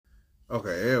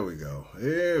Okay, there we go.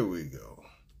 There we go.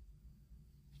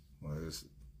 Well, I was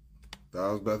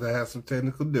about to have some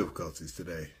technical difficulties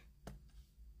today.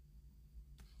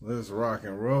 Let's rock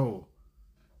and roll.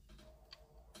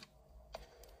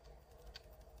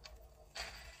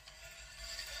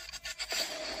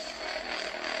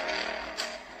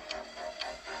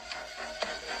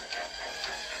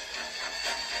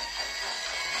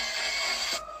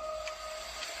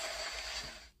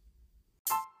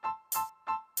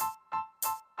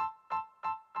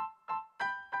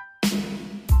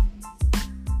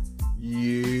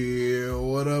 Yeah,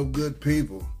 what up, good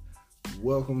people?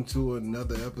 Welcome to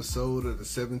another episode of the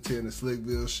 710 of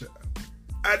Slickville Show.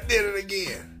 I did it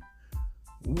again.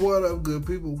 What up, good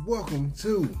people? Welcome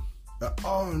to an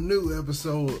all-new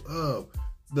episode of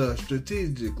the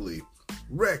Strategically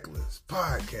Reckless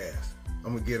Podcast.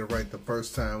 I'm going to get it right the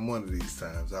first time one of these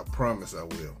times. I promise I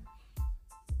will.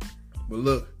 But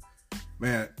look,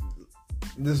 man,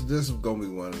 this is going to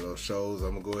be one of those shows.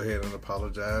 I'm going to go ahead and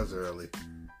apologize early.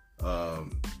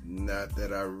 Not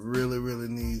that I really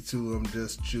need to. I'm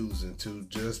just choosing to,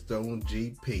 just on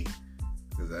GP,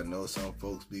 because I know some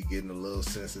folks be getting a little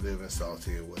sensitive and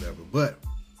salty or whatever. But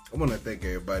I want to thank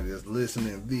everybody that's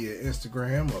listening via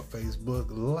Instagram or Facebook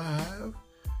Live,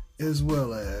 as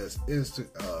well as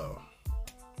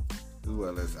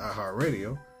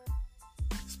iHeartRadio,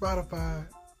 Spotify,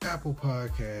 Apple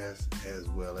Podcasts, as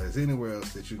well as anywhere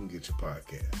else that you can get your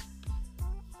podcast.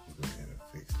 Go ahead and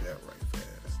fix that right fast.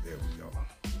 There we go.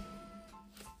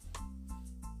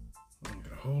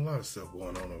 Got a whole lot of stuff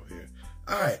going on over here.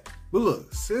 Alright, but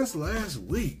look, since last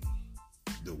week,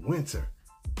 the winter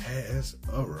has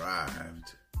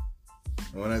arrived.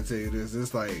 And when I tell you this,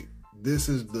 it's like, this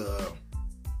is the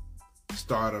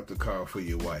start up the car for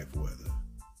your wife weather.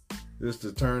 It's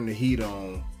to turn the heat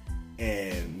on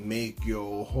and make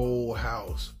your whole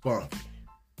house funky.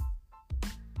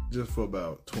 Just for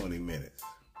about 20 minutes.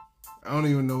 I don't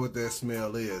even know what that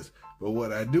smell is, but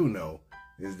what I do know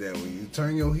is that when you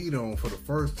turn your heat on for the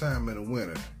first time in the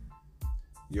winter,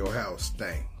 your house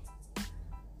stinks.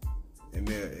 And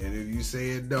if you say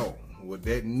it don't, with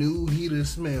that new heater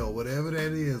smell, whatever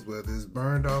that is, whether it's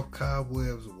burned off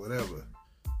cobwebs or whatever,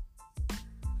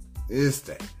 it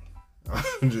stinks.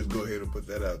 I'll just go ahead and put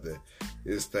that out there.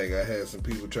 It stinks. I had some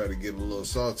people try to get a little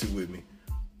salty with me.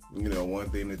 You know,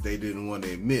 one thing that they didn't want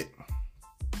to admit.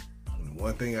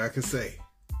 One thing I can say,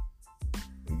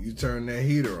 when you turn that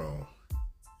heater on,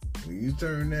 when you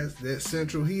turn that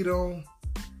central heat on,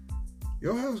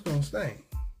 your house gonna stink.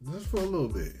 Just for a little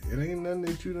bit. It ain't nothing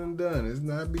that you done. It's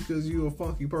not because you a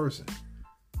funky person.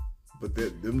 But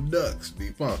them ducks be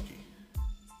funky.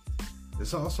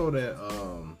 It's also that,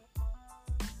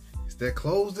 it's that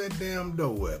close that damn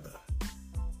door weather.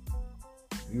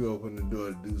 You open the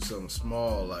door to do something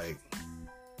small like,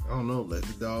 I don't know, let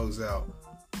the dogs out.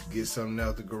 Get something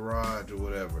out the garage or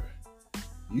whatever.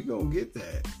 You gonna get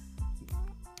that.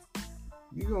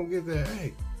 You gonna get that.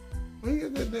 Hey, let me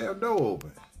get that damn door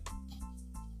open.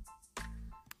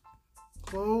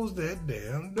 Close that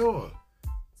damn door.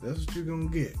 That's what you're gonna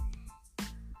get.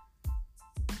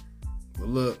 But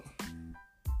look,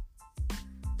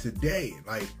 today,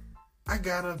 like, I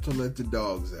got up to let the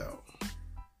dogs out.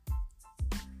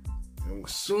 And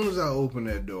as soon as I opened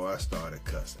that door, I started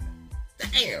cussing.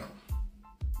 Damn!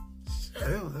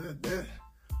 That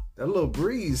little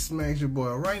breeze smacks your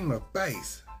boy right in the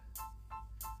face.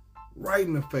 Right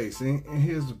in the face. And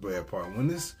here's the bad part. When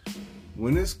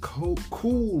it's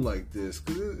cool like this,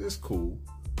 because it's cool,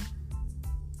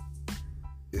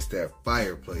 it's that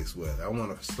fireplace weather. I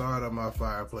want to start up my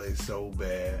fireplace so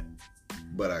bad,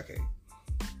 but I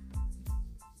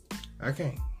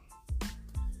can't.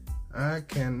 I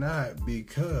cannot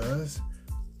because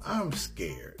I'm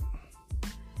scared.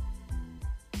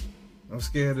 I'm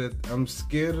scared of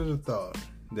the thought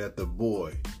that the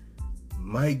boy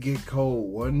might get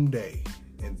cold one day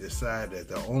and decide that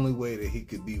the only way that he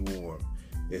could be warm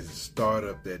is to start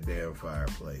up that damn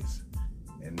fireplace.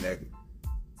 And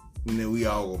then we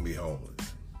all gonna be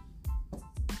homeless.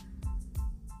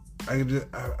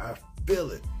 I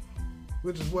feel it.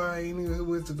 Which is why I ain't even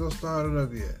went to go start it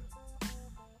up yet.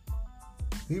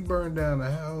 He burned down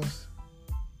the house.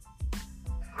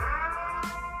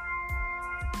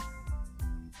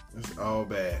 It's all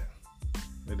bad.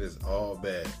 It is all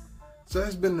bad. So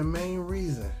that's been the main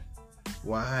reason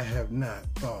why I have not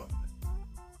thought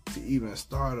to even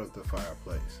start up the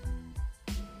fireplace.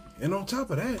 And on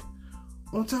top of that,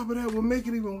 what make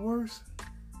it even worse,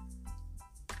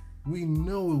 we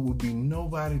know it would be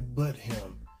nobody but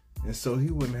him. And so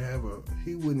he wouldn't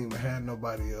even have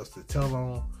nobody else to tell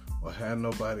on or have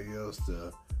nobody else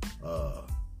to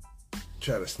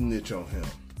try to snitch on him.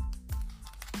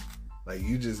 Like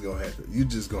you just gonna have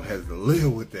to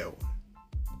live with that one.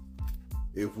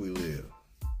 If we live.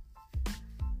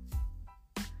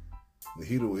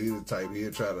 He the type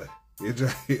he'll try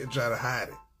to hide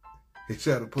it. He'll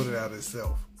try to put it out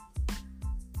himself.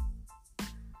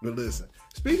 But listen,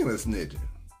 speaking of snitching,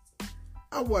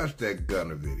 I watched that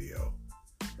Gunner video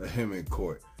of him in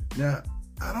court. Now,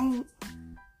 I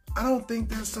don't think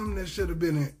that's something that should have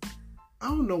been in. I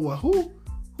don't know who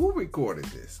recorded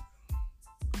this.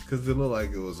 Cause it looked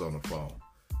like it was on the phone.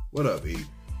 What up, E?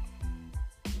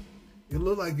 It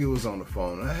looked like it was on the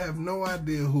phone. I have no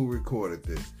idea who recorded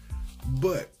this.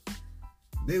 But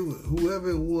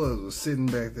whoever it was sitting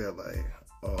back there like,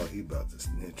 oh, he about to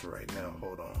snitch right now.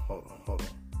 Hold on.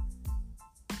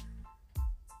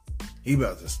 He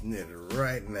about to snitch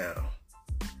right now.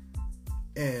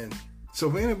 And so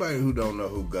for anybody who don't know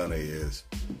who Gunna is,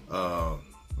 I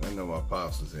know my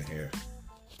pops was in here.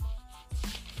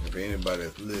 And for anybody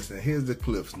that's listening, here's the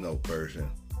Cliff's Note version.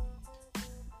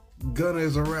 Gunna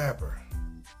is a rapper.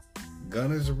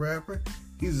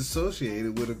 He's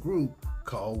associated with a group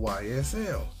called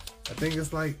YSL. I think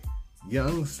it's like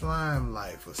Young Slime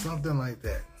Life or something like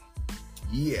that.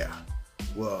 Yeah.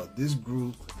 Well, this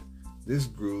group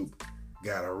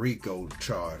got a RICO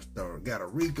case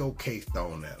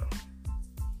thrown at them.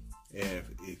 And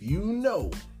if you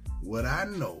know what I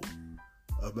know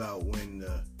about when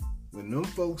them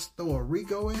folks throw a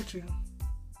RICO at you,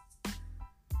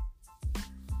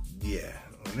 yeah,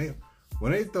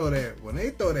 when they throw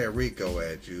that RICO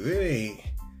at you,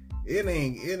 it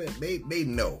ain't they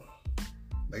know.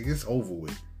 Like it's over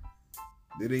with.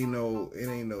 It ain't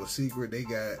no secret. They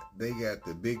got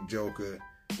the big joker.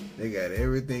 They got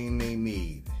everything they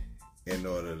need in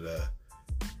order to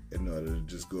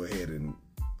just go ahead and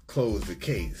close the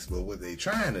case. But what they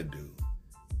trying to do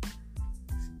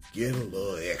is get a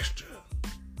little extra.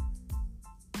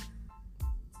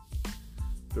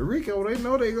 The RICO, they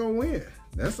know they gonna win.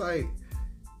 That's like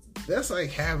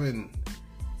having,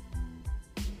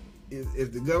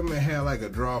 if the government had like a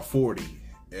draw 40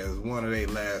 as one of their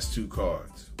last two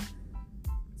cards.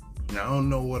 Now I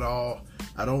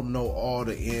don't know all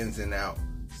the ins and outs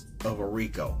of a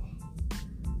RICO.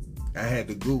 I had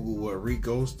to Google what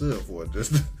RICO stood for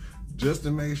just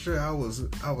to make sure I was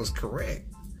correct.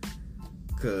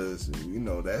 Cause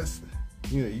that's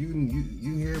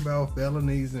you hear about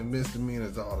felonies and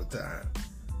misdemeanors all the time.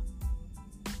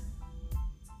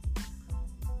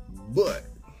 But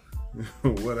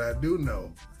what I do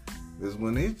know is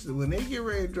when they get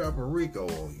ready to drop a RICO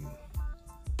on you,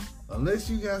 unless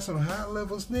you got some high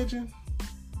level snitching,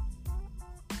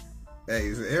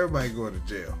 hey, so everybody going to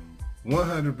jail.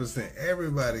 100%,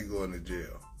 everybody going to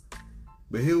jail.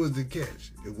 But here was the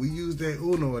catch. If we use that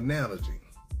Uno analogy,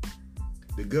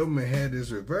 the government had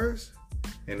this reverse,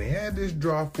 and they had this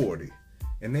draw 40,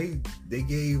 and they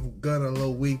gave Gunna a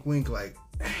little wink like,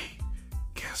 hey,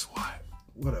 guess what?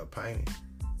 What up, Piney?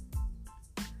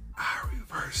 I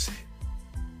reverse it.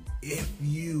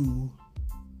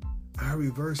 I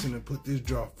reverse it and put this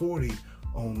draw 40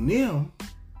 on them,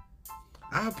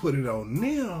 I put it on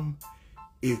them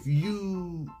if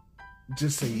you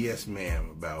just say yes,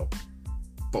 ma'am, about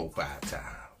 4-5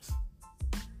 times.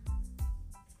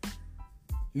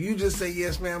 You just say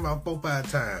yes, ma'am, about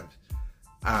 4-5 times.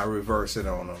 I reverse it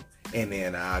on them, and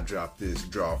then I drop this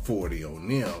draw 40 on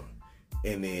them,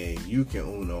 and then you can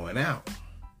Uno and out.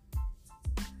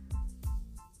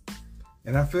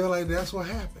 And I feel like that's what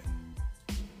happened.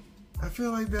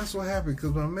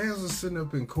 Because my man was sitting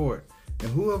up in court, and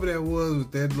whoever that was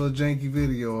with that little janky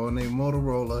video on their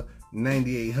Motorola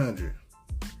 9800,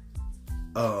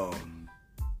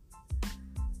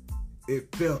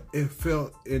 it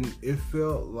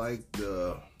felt like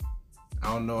I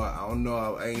don't know,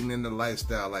 I ain't in the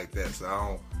lifestyle like that, so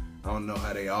I don't know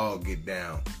how they all get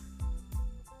down.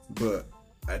 But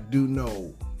I do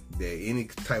know that any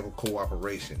type of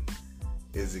cooperation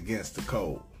is against the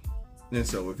code. And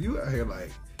so if you out here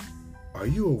like, are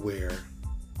you aware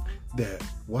that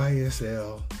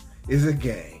YSL is a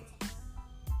gang?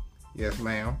 Yes,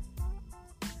 ma'am.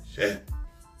 Shit.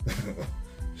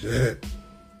 Shit.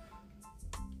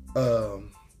 And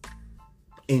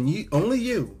only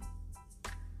you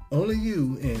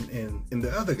and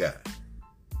the other guy,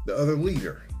 the other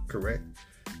leader, correct?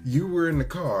 You were in the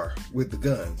car with the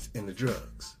guns and the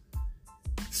drugs.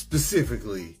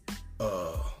 Specifically,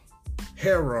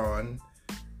 heroin,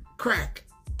 crack,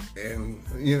 and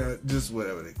just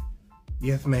whatever.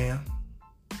 Yes, ma'am.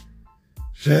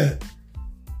 Shit.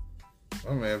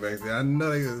 My man back there, I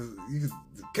know the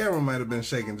camera might have been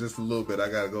shaking just a little bit. I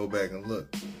gotta go back and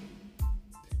look.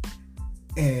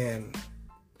 And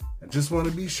just want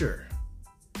to be sure.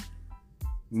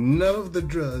 None of the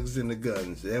drugs and the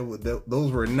guns,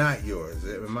 those were not yours.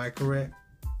 Am I correct?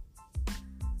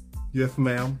 Yes,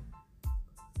 ma'am.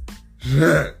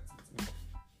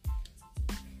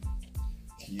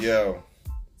 Yo.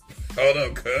 Hold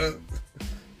up, cuz.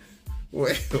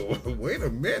 Wait a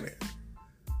minute.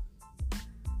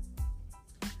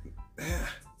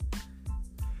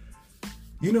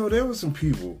 You know, there's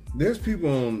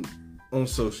people on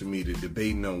social media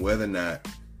debating on whether or not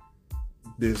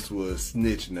this was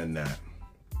snitching or not.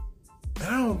 I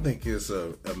don't think it's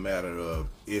a matter of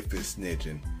if it's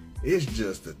snitching. It's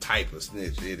just the type of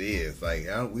snitch it is. Like,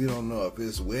 we don't know if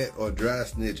it's wet or dry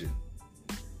snitching.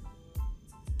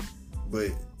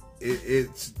 But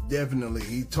it's definitely,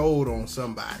 he told on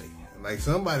somebody. Like,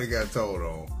 somebody got told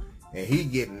on, and he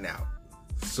getting out.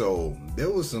 So,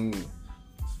 there was some,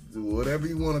 whatever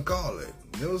you want to call it,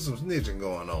 there was some snitching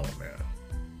going on, man.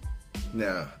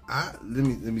 Now, let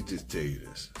me just tell you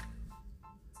this.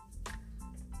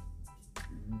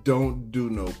 Don't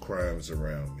do no crimes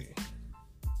around me.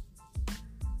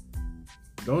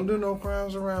 Don't do no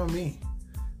crimes around me.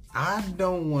 I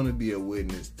don't want to be a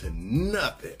witness to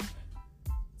nothing.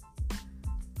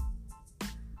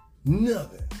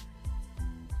 Nothing.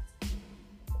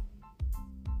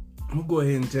 I'm going to go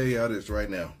ahead and tell y'all this right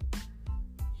now.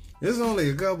 There's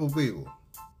only a couple people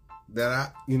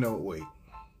that wait.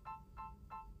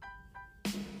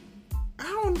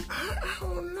 I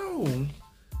don't know.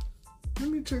 Let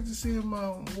me check to see if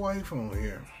my wife on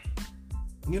here.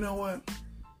 You know what?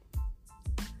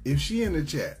 If she in the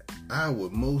chat, I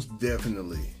would most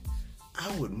definitely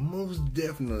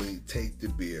take the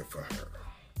beer for her.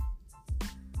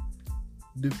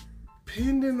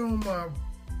 Depending on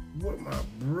what my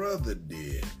brother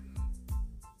did.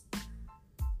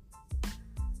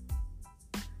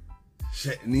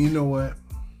 And you know what?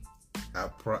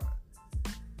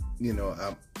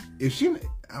 If she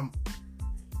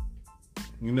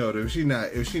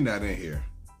not in here,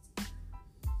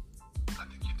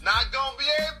 not gonna be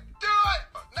able to do it.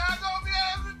 Not gonna be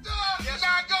able to do it. Yes.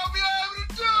 Not gonna be able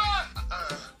to do it.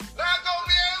 Not gonna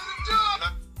be able to do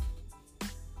it.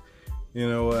 You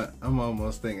know what? I'm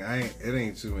almost thinking it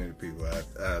ain't too many people.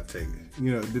 I'll take it.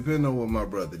 You know, depending on what my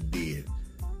brother did,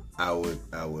 I would.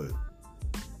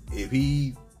 If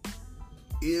we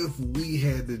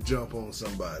had to jump on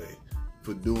somebody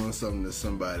for doing something to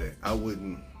somebody, I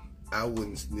wouldn't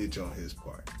snitch on his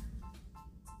part.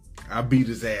 I beat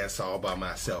his ass all by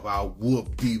myself. I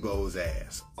whoop Debo's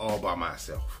ass all by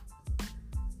myself.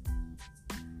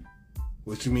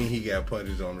 What you mean he got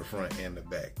punches on the front and the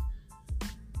back?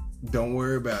 Don't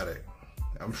worry about it.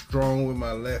 I'm strong with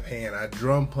my left hand. I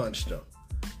drum punched him.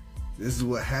 This is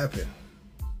what happened.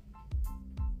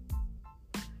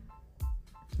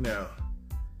 Now,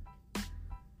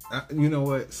 you know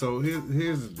what? So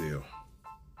here's the deal.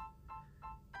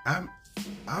 I'm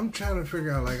trying to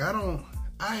figure out, like, I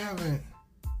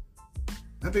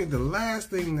think the last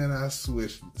thing that I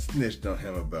snitched on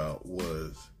him about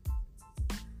was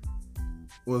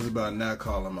about not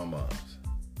calling my mom's.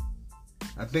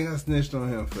 I think I snitched on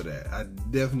him for that. I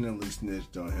definitely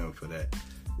snitched on him for that.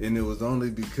 And it was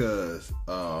only because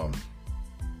I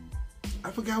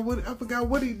forgot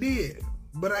what he did,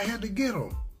 but I had to get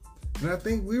him. And I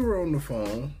think we were on the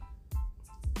phone.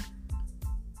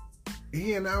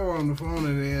 He and I were on the phone,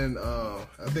 and then I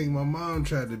think my mom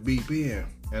tried to beep in,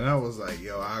 and I was like,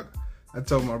 "Yo," I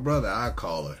told my brother I'd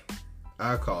call her,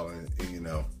 and, you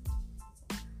know.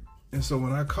 And so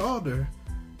when I called her,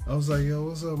 I was like, "Yo,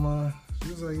 what's up, Mom?"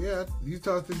 She was like, "Yeah, you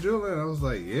talked to Julian?" I was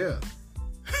like, "Yeah."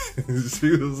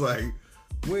 She was like,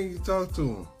 "When you talk to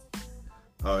him?"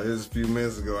 Oh, it was a few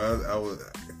minutes ago. I was,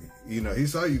 you know, he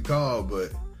saw you call,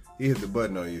 but he hit the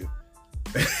button on you.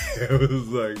 It was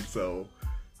like, so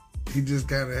he just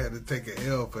kind of had to take a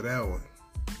L for that one.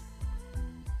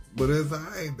 But it's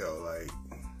alright though, like,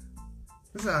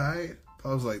 it's alright.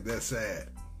 I was like, that's sad.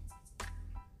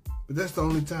 But that's the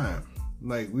only time.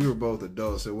 Like, we were both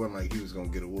adults, so it wasn't like he was gonna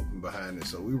get a whooping behind it,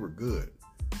 so we were good.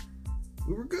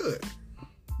 We were good.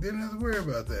 Didn't have to worry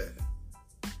about that.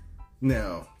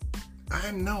 Now,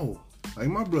 I know, like,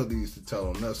 my brother used to tell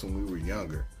on us when we were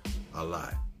younger a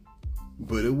lot.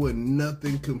 But it wasn't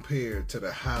nothing compared to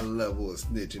the high level of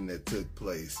snitching that took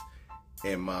place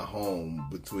in my home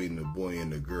between the boy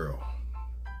and the girl.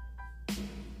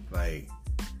 Like,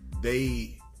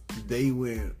 they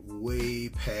went way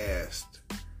past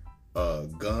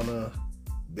Gunna.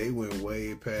 They went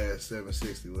way past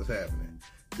 760. What's happening?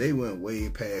 They went way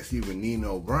past even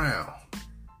Nino Brown.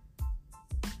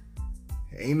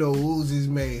 Ain't no Uzis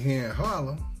made here in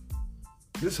Harlem.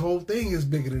 This whole thing is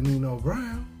bigger than Nino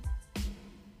Brown.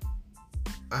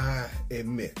 I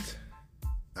admit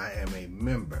I am a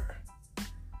member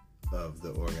of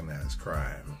the organized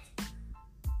crime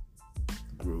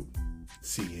group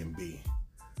CMB.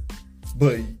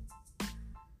 But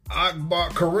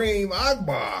Kareem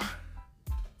Akbar,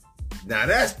 now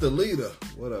that's the leader.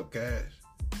 What up, Cash?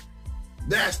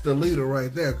 That's the leader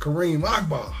right there, Kareem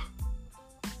Akbar.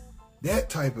 That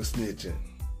type of snitching.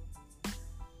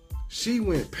 She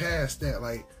went past that.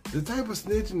 Like, the type of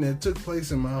snitching that took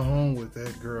place in my home with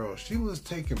that girl, she was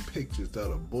taking pictures of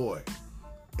the boy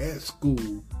at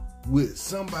school with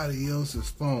somebody else's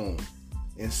phone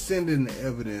and sending the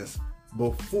evidence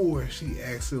before she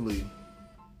actually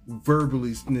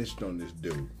verbally snitched on this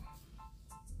dude.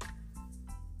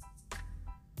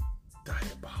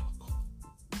 Diabolical.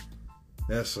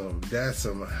 That's some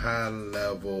high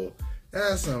level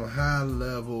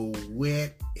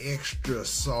wet extra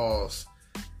sauce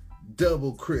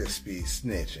double crispy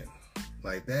snitching.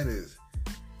 Like that is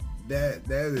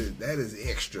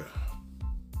extra.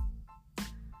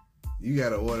 You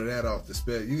gotta order that off the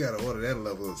special. You gotta order that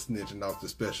level of snitching off the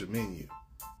special menu.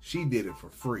 She did it for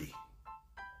free.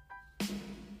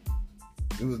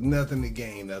 It was nothing to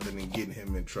gain other than getting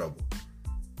him in trouble.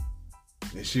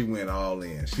 And she went all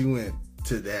in. She went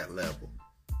to that level.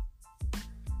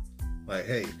 Like,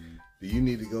 hey, do you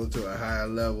need to go to a higher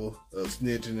level of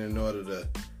snitching in order to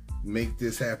make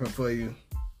this happen for you?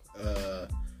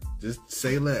 Just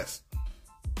say less.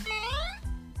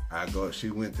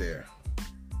 She went there.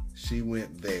 She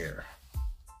went there.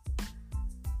 It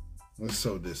was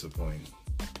so disappointing.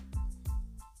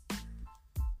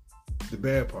 The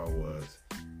bad part was,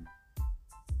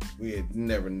 we had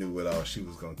never knew what all she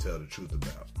was going to tell the truth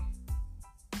about.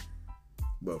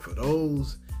 But for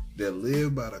those that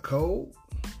live by the code,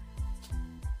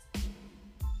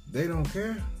 they don't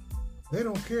care. They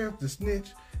don't care if the snitch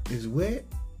is wet.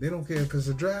 They don't care if it's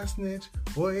a dry snitch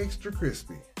or extra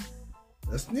crispy.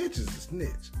 A snitch is a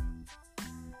snitch.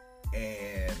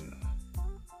 And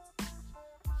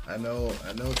I know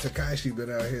Tekashi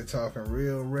been out here talking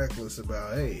real reckless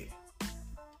about, hey,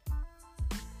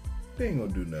 they ain't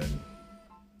gonna do nothing.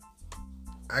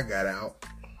 I got out.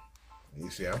 You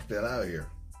see, I'm still out here.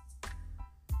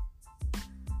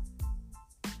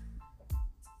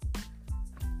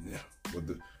 Yeah, but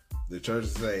the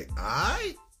churches say,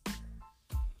 alright.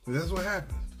 That's what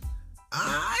happens.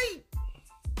 Alright.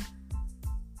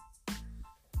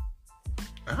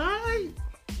 Alright.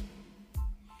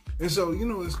 And so,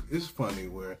 it's funny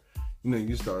where,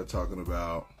 you start talking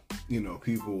about,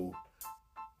 people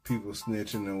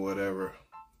snitching and whatever,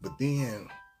 but then,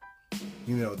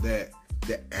 that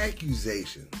the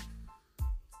accusation,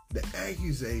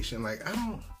 like, I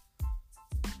don't,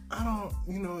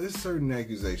 it's certain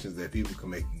accusations that people can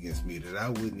make against me that I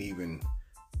wouldn't even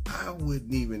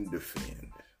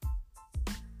defend.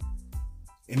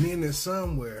 And then there's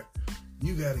somewhere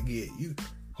you gotta get,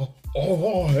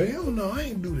 oh hell no, I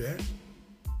ain't do that.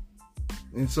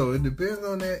 And so it depends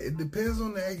on that. It depends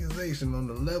on the accusation, on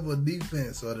the level of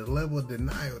defense or the level of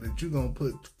denial that you're going to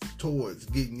put towards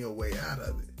getting your way out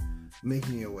of it,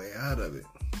 making your way out of it.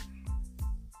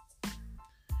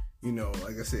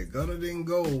 Like I said, Gunner didn't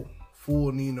go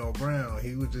full Nino Brown.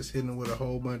 He was just hitting with a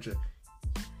whole bunch of,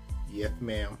 yes,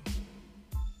 ma'am.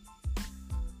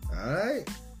 All right.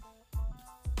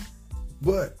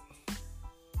 But,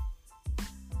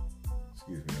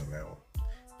 excuse me on that one.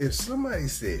 If somebody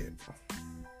said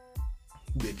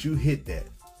that you hit that,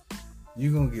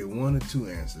 you're going to get one or two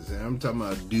answers. And I'm talking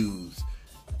about dudes.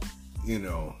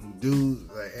 Dudes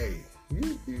like, hey,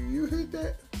 you hit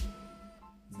that?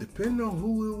 Depending on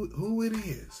who it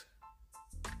is.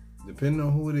 Depending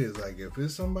on who it is. Like, if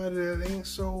it's somebody that ain't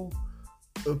so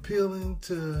appealing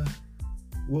to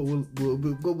what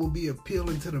will be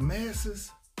appealing to the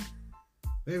masses,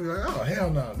 they be like, oh, hell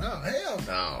no. No,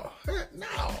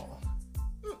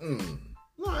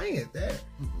 I ain't hit that.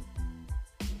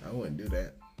 I wouldn't do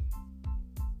that.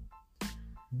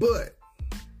 But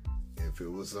if it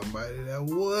was somebody that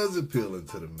was appealing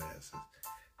to the masses,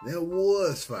 that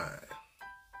was fine.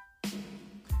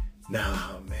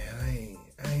 Nah, man,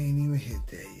 I ain't even hit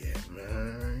that yet,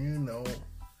 man.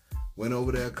 Went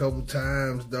over there a couple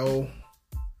times though.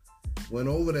 But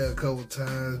she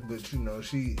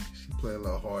played a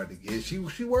little hard to get.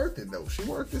 She worked it though. She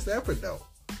worked this effort though.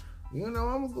 I'm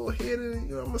gonna go ahead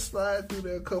and I'm gonna slide through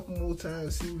there a couple more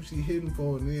times, see what she hitting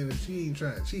for, and then if she ain't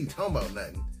talking about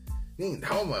nothing. She ain't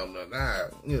talking about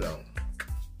nothing.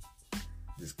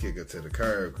 Just kick her to the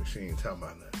curb because she ain't talking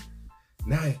about nothing.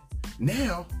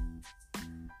 Now,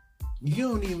 you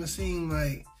don't even seem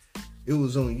like it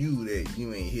was on you that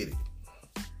you ain't hit it.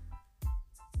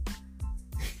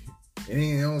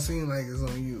 It don't seem like it's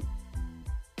on you.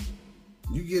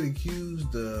 You get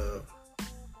accused of,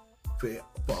 for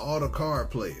all the card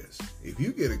players, if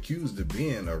you get accused of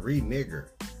being a re-nigger,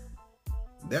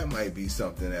 that might be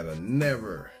something you'll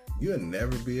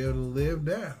never be able to live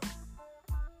down.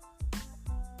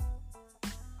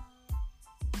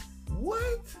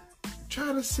 What?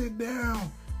 Try to sit down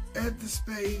at the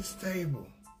spades table,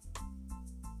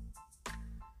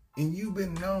 and you've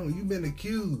been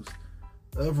accused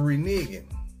of reneging.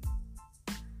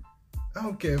 I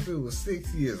don't care if it was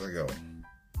 6 years ago.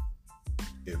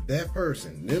 If that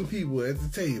person, them people at the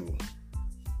table,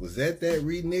 was at that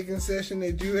reneging session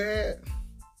that you had,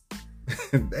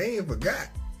 they ain't forgot.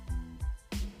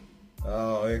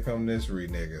 Oh, here come this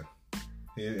renegger.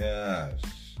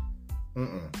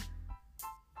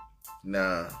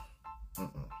 Nah.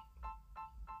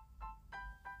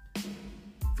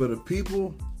 For the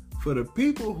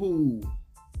people who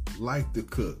like to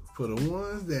cook, for the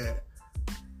ones that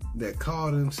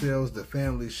call themselves the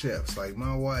family chefs, like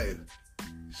my wife,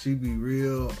 she be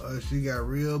real, she got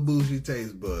real bougie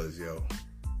taste buds, yo.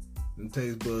 Them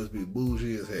taste buds be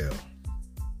bougie as hell.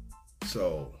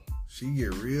 So she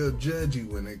get real judgy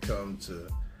when it comes to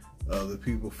other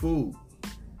people's food.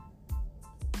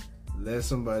 Let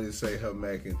somebody say her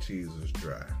mac and cheese was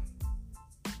dry.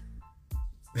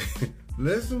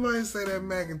 Let somebody say that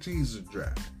mac and cheese is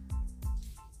dry.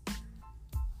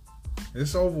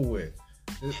 It's over with.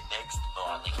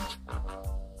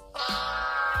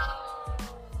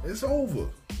 It's over.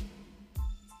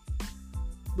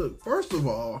 Look, first of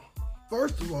all,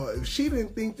 if she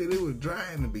didn't think that it was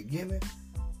dry in the beginning,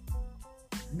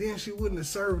 then she wouldn't have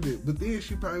served it. But then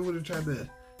she probably would have tried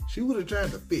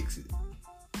to fix it.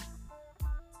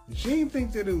 If she didn't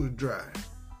think that it was dry,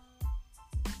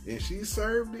 and she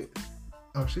served it,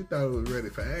 she thought it was ready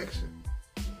for action.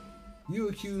 You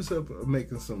accuse her of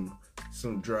making some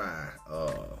dry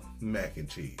mac and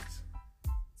cheese.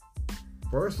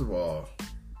 First of all,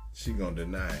 she gonna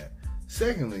deny it.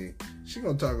 Secondly, she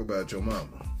gonna talk about your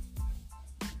mama.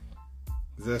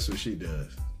 That's what she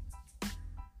does.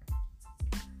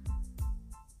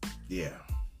 Yeah.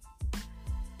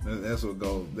 That's what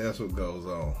goes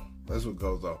on.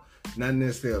 Not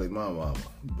necessarily my mama,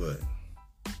 but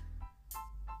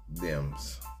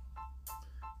them's.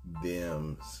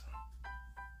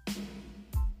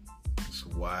 It's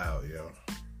wild, yo.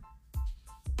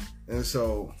 And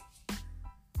so,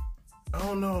 I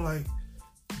don't know, like,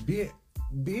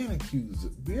 being accused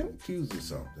of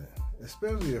something,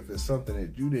 especially if it's something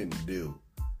that you didn't do.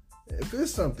 If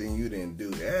it's something you didn't do,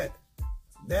 that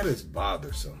is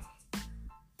bothersome.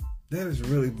 That is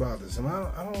really bothersome.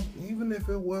 I don't even if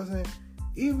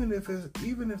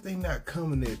they not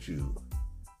coming at you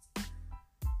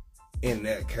in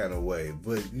that kind of way,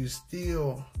 but you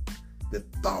still, the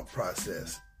thought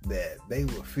process that they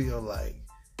will feel like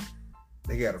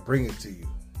they got to bring it to you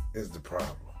is the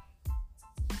problem.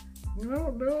 No,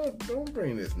 don't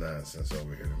bring this nonsense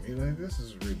over here to me. Like, this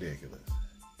is ridiculous.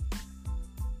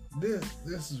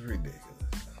 This is ridiculous.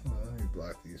 Well, let me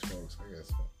block these folks, I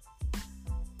guess.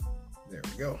 There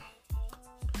we go.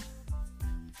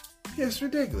 Yeah, it's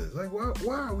ridiculous. Like,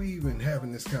 why are we even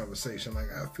having this conversation?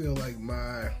 Like, I feel like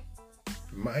my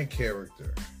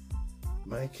character,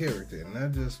 and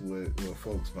not just what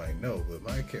folks might know, but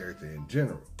my character in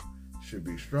general should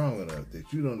be strong enough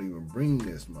that you don't even bring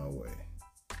this my way.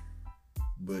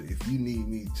 But if you need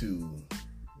me to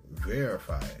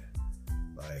verify it,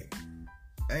 like,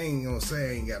 I ain't gonna say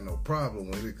I ain't got no problem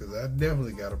with it, because I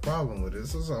definitely got a problem with it.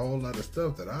 There's a whole lot of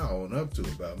stuff that I own up to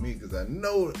about me, because I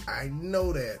know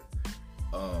that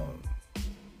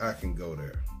I can go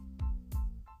there.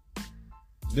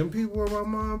 Them people with my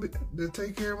mom that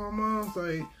take care of my mom's,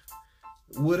 like,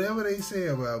 whatever they say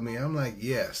about me, I'm like,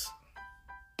 yes.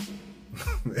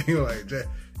 They like,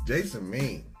 Jason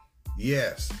mean,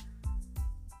 yes.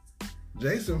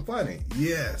 Jason funny,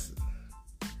 yes.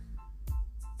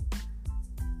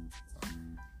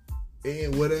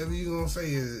 And whatever you gonna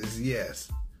say is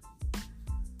yes.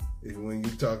 When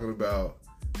you talking about,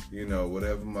 you know,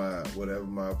 whatever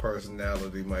my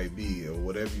personality might be, or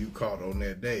whatever you caught on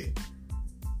that day.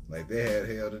 Like, they had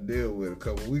hell to deal with a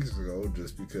couple weeks ago,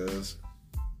 just because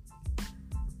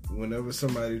whenever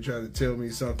somebody try to tell me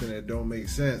something that don't make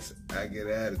sense, I get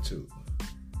attitude.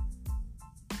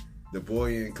 The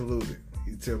boy included.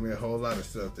 He tell me a whole lot of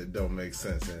stuff that don't make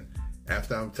sense, and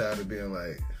after I'm tired of being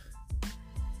like,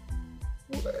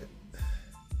 what?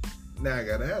 Now I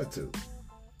got attitude.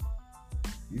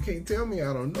 You can't tell me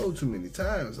I don't know too many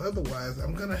times. Otherwise,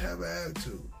 I'm going to have an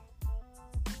attitude.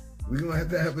 We're going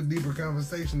to have a deeper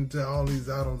conversation to all these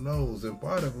I don't knows. And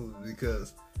part of it was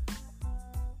because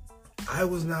I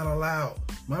was not allowed.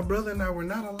 My brother and I were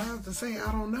not allowed to say,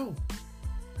 I don't know.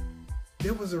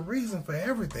 There was a reason for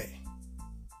everything.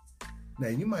 Now,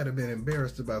 you might have been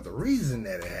embarrassed about the reason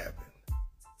that it happened,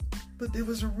 but there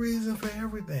was a reason for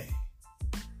everything.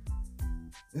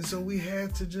 And so we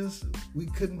had to we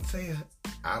couldn't say,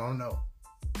 I don't know.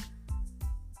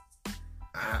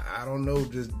 I don't know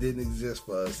just didn't exist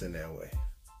for us in that way.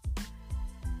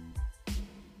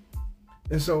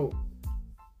 And so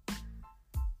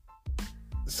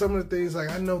some of the things, like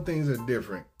I know things are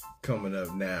different coming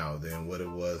up now than what it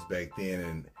was back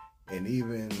then. And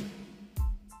even,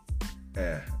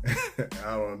 I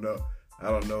don't know. I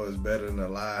don't know it's better than a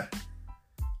lie.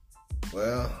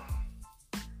 Well,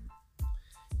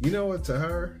 you know what, to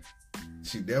her,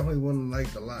 she definitely wouldn't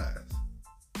like the lies.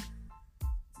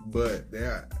 But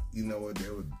there, you know what,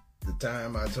 there was the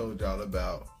time I told y'all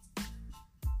about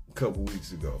a couple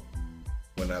weeks ago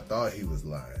when I thought he was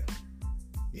lying.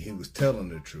 He was telling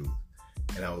the truth.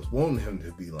 And I was wanting him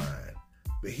to be lying.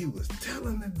 But he was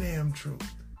telling the damn truth.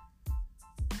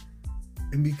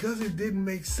 And because it didn't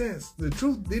make sense, the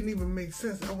truth didn't even make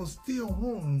sense, I was still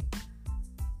wanting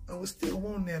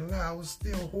that lie. I was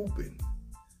still hoping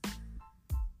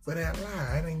for that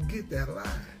lie. I didn't get that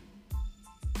lie.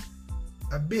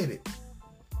 I bit it.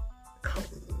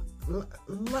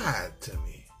 Lied to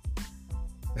me.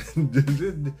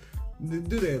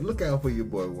 Do that. Look out for your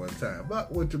boy one time.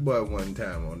 Look with your boy one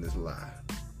time on this lie.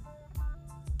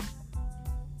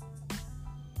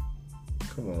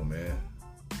 Come on, man.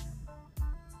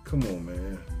 Come on,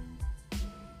 man.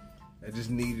 I just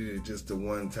needed it just the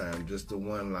one time, just the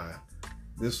one lie.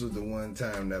 This was the one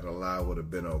time that a lie would have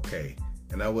been okay.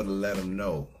 And I would have let him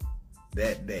know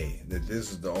that day that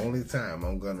this is the only time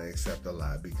I'm going to accept a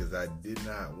lie, because I did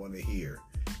not want to hear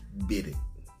bit it.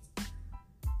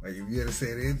 Like, if you had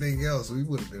said anything else, we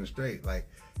would have been straight. Like,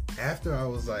 after I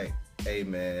was like, hey,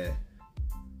 man,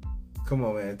 come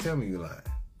on, man, tell me you lying.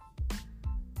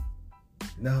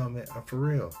 No, man, I'm for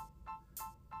real.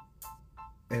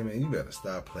 Hey, man, you better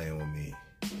stop playing with me.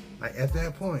 Like, at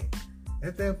that point,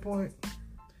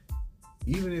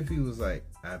 even if he was like,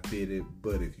 I bit it,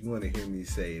 but if you want to hear me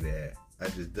say that I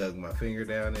just dug my finger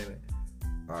down in it,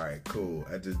 all right, cool.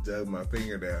 I just dug my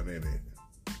finger down in it.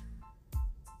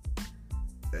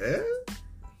 Eh?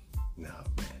 No,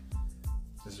 man.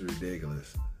 This is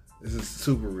ridiculous. This is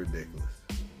super ridiculous.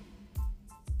 I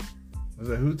was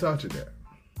like, who taught you that?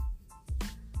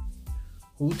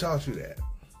 Who taught you that?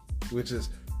 Which is,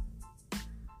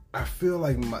 I feel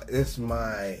like it's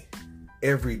my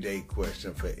everyday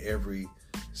question for every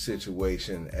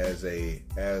situation as a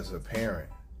parent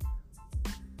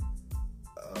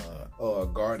or a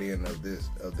guardian of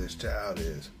this child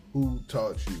is, who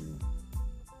taught you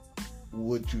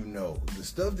what you know? The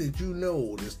stuff that you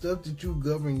know, the stuff that you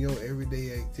govern your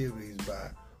everyday activities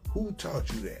by, who taught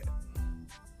you that?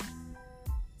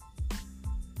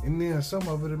 And then some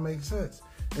of it makes sense.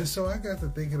 And so I got to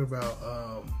thinking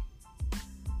about,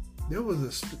 there was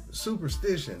a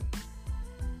superstition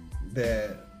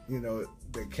that,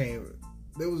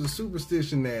 there was a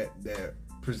superstition that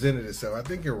presented itself. I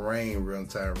think it rained real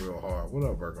hard. What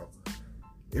up, Virgo?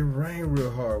 It rained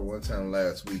real hard one time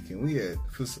last week, and it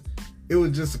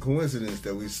was just a coincidence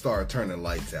that we started turning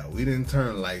lights out. We didn't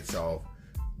turn lights off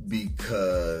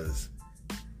because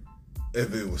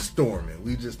if it was storming.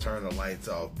 We just turned the lights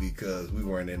off because we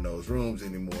weren't in those rooms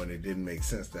anymore, and it didn't make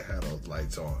sense to have those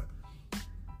lights on.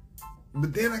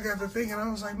 But then I got to thinking, I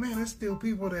was like, man, there's still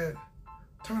people that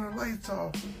turn the lights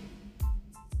off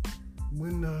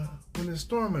when it's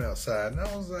storming outside. And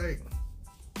I was like,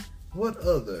 what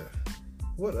other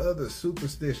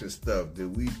superstitious stuff do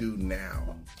we do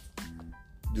now?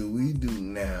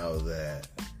 That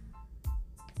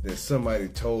somebody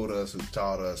told us, who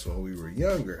taught us when we were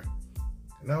younger?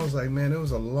 And I was like, man, it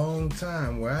was a long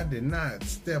time where I did not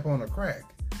step on a crack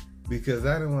because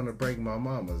I didn't want to break my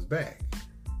mama's back.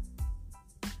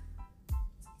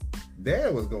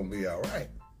 Dad was going to be all right.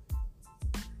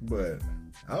 But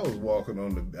I was walking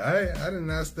on I did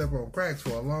not step on cracks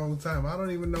for a long time. I don't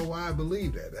even know why I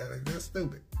believe that. That's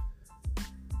stupid.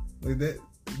 Like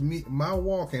my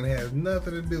walking has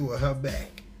nothing to do with her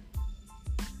back.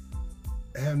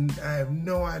 I have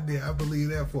no idea. I believe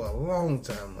that for a long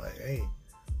time. Like, hey,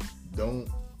 don't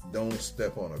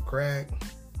step on a crack.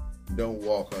 Don't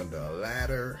walk under a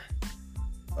ladder.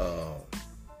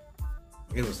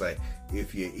 It was like,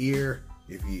 if your ear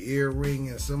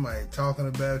ringing, somebody talking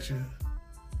about you.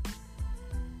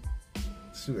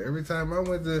 Shoot, every time I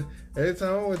went to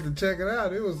check it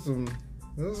out, there was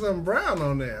something brown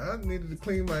on there. I needed to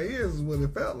clean my ears, is what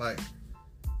it felt like.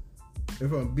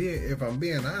 If I'm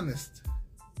being honest.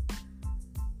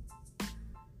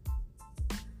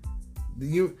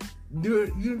 You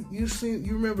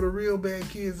remember the real bad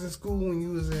kids in school when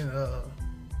you was in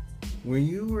when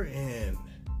you were in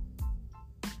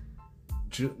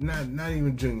not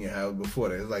even junior high, before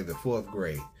that, it was like the 4th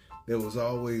grade. There was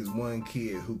always one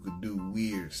kid who could do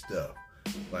weird stuff.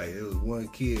 Like there was one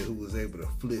kid who was able to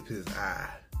flip his eye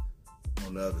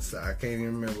on the other side. I can't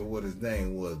even remember what his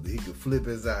name was, but he could flip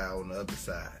his eye on the other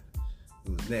side.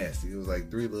 It was nasty. It was like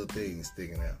 3 little things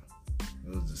sticking out.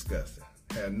 It was disgusting.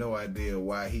 Had no idea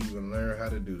why he even learned how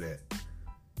to do that.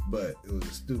 But it was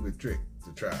a stupid trick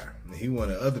to try. And he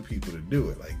wanted other people to do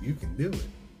it. Like, you can do it.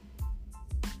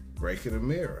 Breaking a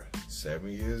mirror. 7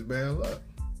 years bad luck.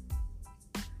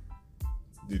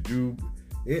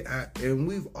 And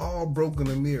we've all broken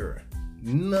a mirror.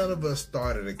 None of us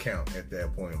started a count at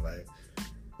that point. Like,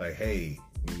 hey,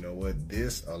 you know what?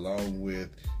 This, along with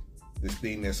this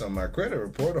thing that's on my credit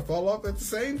report, will fall off at the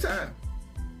same time.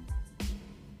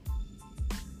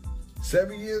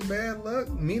 7 years bad luck,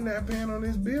 me not paying on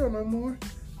this bill no more.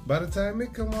 By the time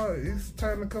it's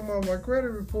time to come on my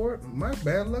credit report, my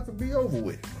bad luck will be over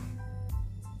with.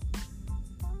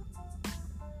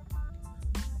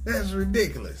 That's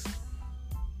ridiculous.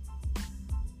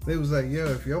 They was like, yo,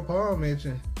 if your palm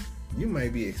itching, you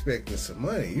might be expecting some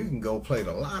money. You can go play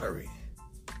the lottery.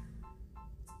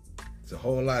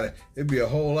 It'd be a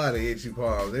whole lot of itchy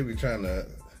palms. They be trying to,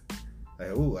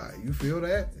 like, ooh, you feel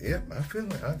that? Yep, I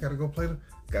feel it. I gotta go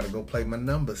play my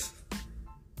numbers.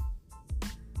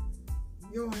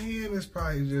 Your hand is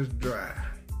probably just dry.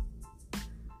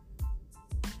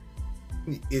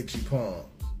 Itchy palms.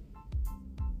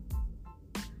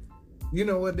 You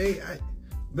know what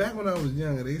back when I was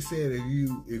younger, they said if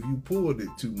you pulled it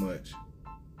too much,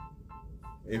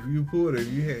 if you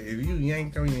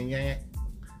yanked on your yak,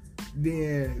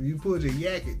 then if you pulled your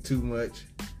yakket too much,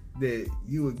 that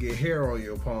you would get hair on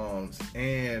your palms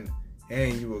and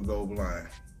you would go blind.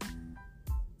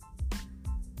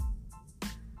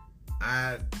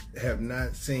 I have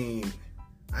not seen,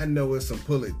 I know it's some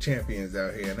pull-it champions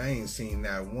out here, and I ain't seen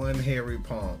not one hairy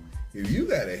palm. If you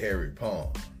got a hairy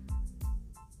palm,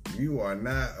 you are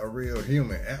not a real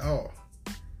human at all.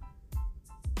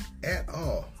 At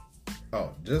all.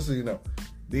 Oh, just so you know,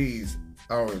 these,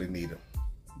 I don't really need them.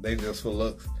 They just for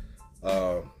looks.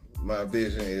 My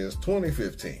vision is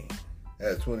 2015. I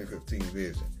had 2015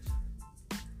 vision.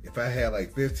 If I had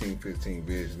like 15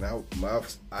 vision, my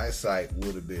eyesight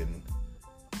would have been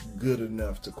good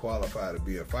enough to qualify to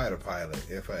be a fighter pilot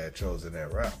if I had chosen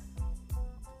that route.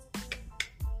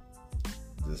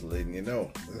 Just letting you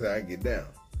know. That's how I get down.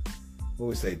 What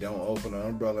we say, don't open an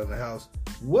umbrella in the house.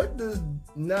 What does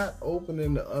not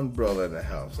opening the umbrella in the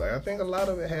house? Like, I think a lot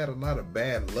of it had a lot of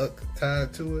bad luck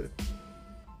tied to it.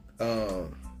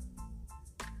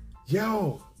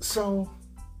 So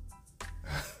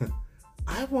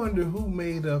I wonder who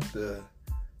made up the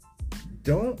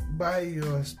don't buy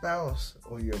your spouse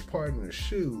or your partner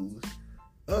shoes,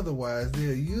 otherwise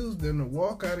they'll use them to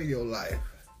walk out of your life.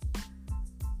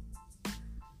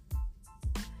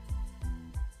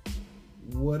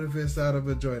 What if it's out of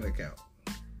a joint account?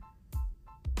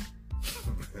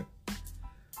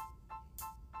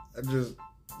 I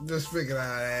just figured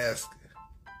I'd ask.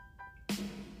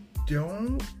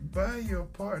 Don't buy your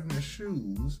partner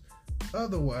shoes,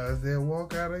 otherwise they'll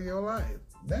walk out of your life.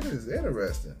 That is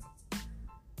interesting.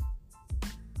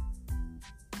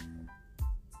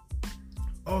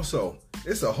 Also,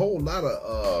 it's a whole lot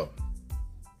of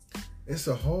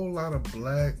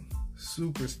black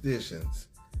superstitions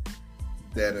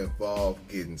that involve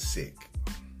getting sick.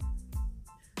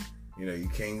 You know, you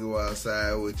can't go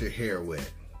outside with your hair wet.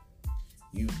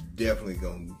 You definitely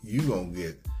gonna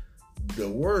get the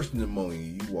worst pneumonia.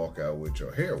 You walk out with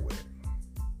your hair wet.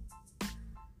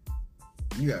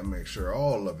 You gotta make sure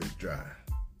all of it's dry.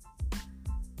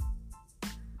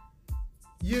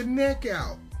 Your neck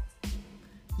out.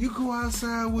 You go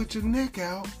outside with your neck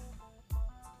out,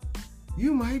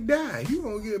 you might die. You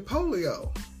gonna get polio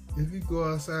if you go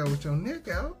outside with your neck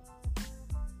out.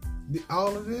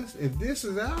 All of this, if this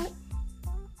is out,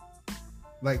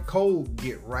 like cold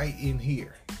get right in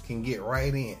here, can get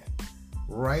right in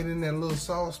that little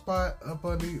soft spot up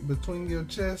under between your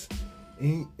chest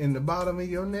and the bottom of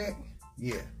your neck.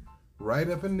 Yeah, right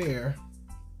up in there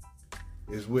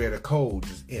is where the cold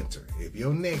just enter. If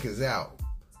your neck is out,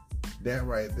 that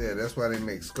right there, that's why they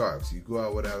make scarves. You go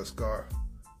out without a scarf,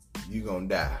 you gonna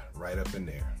die right up in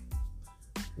there.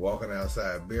 Walking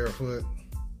outside barefoot,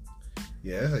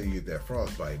 yeah, that's how you get that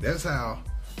frostbite. That's how,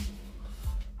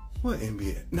 what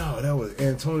NBA? No, that was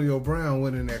Antonio Brown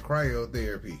went in that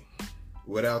cryotherapy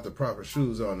without the proper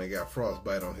shoes on. They got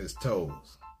frostbite on his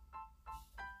toes.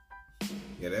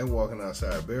 Yeah, they're walking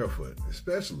outside barefoot,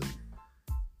 especially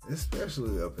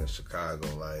up in Chicago.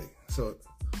 Like, so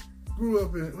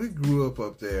we grew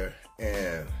up there,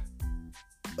 and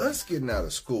us getting out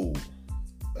of school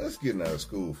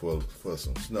for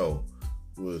some snow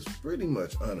was pretty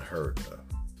much unheard of.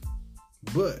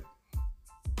 But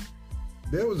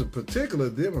there was a particular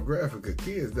demographic of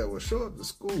kids that would show up to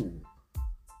school,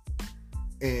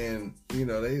 and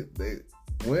they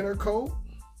winter coat,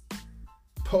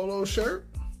 polo shirt,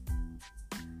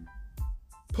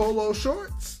 polo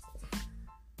shorts,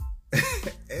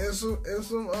 and some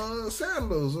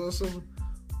sandals or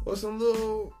some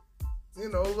little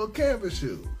little canvas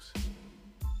shoes,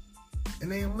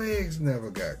 and their legs never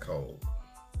got cold.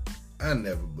 I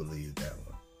never believed that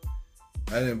one.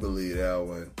 I didn't believe that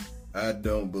one. I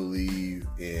don't believe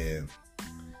in.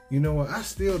 You know what? I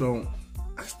still don't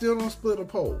split a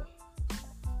pole,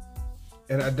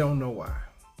 and I don't know why.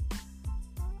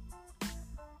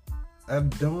 I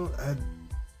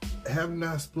have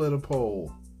not split a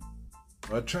pole,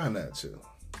 or try not to,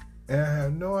 and I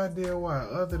have no idea why,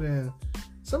 other than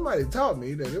somebody taught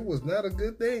me that it was not a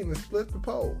good thing to split the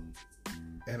pole,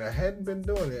 and I hadn't been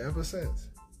doing it ever since.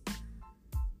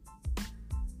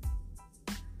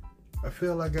 I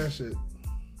feel like I should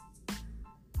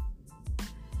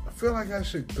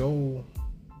go.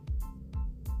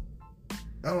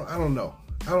 I don't know.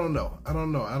 I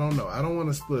don't want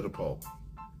to split a pole.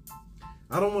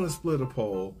 I don't want to split a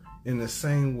pole in the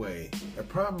same way, and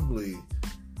probably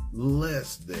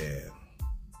less than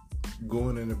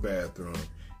going in the bathroom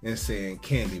and saying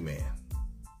Candyman.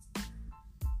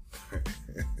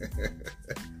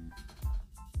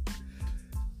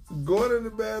 Going in the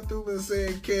bathroom and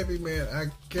saying Candyman, I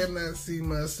cannot see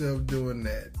myself doing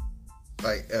that,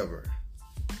 like, ever.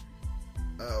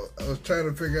 I was trying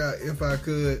to figure out if I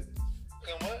could.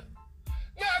 Come what?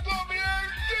 Not gonna be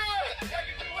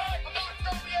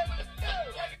able to do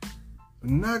it.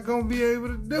 Not gonna be able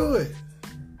to do it.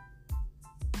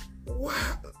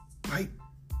 Wow. Like,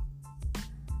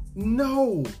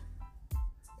 no.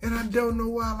 And I don't know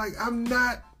why. Like,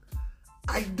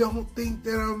 I don't think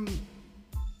that I'm,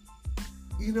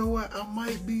 you know what? I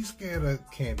might be scared of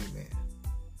Candyman.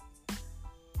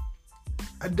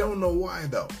 I don't know why,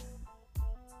 though.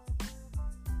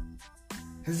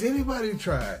 Has anybody went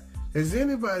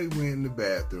in the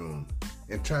bathroom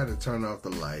and tried to turn off the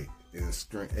light and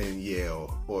scream and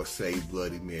yell or say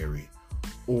Bloody Mary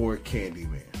or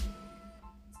Candyman?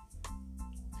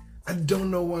 I don't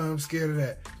know why I'm scared of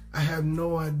that. I have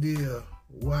no idea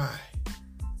why.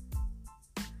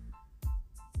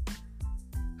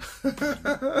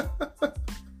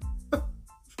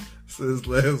 Since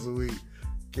last week,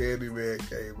 Candyman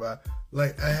came out.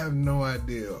 Like, I have no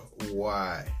idea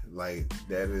why. Like,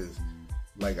 that is,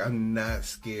 like, I'm not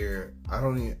scared. I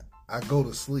go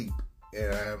to sleep,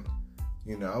 and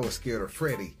I was scared of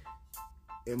Freddy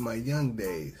in my young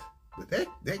days. But that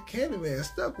Candyman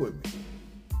stuck with me.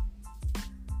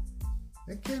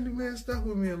 That Candyman stuck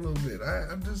with me a little bit.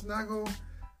 I'm just not going,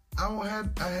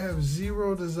 I have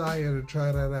zero desire to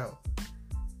try that out.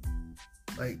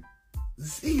 Like,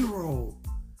 zero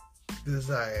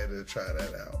desire to try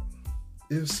that out.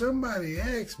 If somebody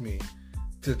asks me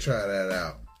to try that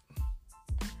out,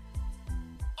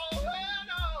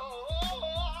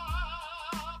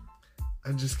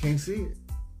 I just can't see it.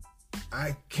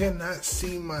 I cannot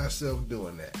see myself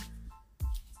doing that.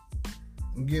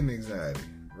 I'm getting anxiety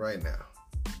right now.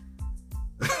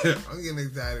 I'm getting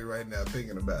anxiety right now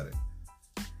thinking about it.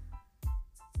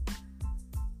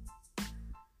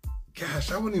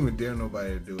 Gosh, I wouldn't even dare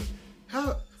nobody to do it.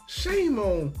 Shame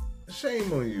on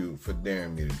you for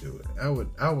daring me to do it.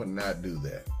 I would not do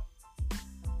that.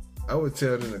 I would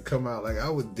tell them to come out, like, I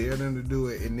would dare them to do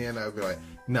it, and then I'd be like,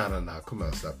 no, come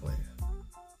on, stop playing.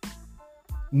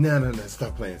 No,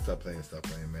 stop playing,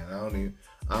 man.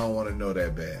 I don't want to know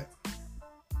that bad.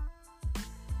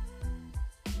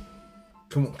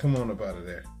 Come on up out of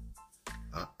there.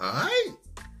 Alright.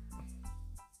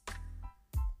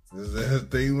 Is that a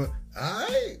thing?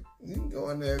 Alright. You can go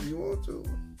in there if you want to.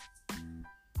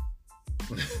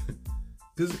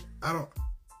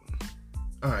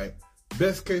 Alright.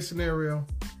 Best case scenario,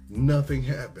 nothing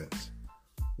happens.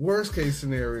 Worst case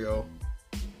scenario,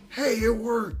 hey, it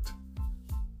worked.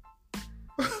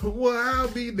 Well, I'll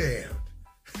be damned.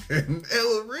 And it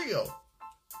was real.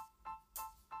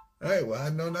 Alright, well, I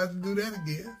know not to do that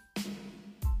again.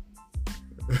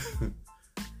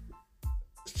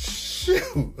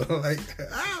 Shoot. Like,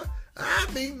 I'll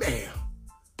be damned.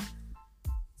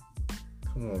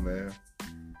 Come on, man.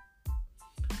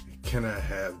 Can I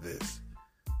have this?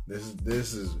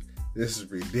 This is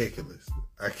ridiculous.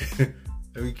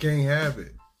 And we can't have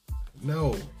it.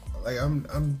 No. Like,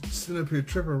 I'm sitting up here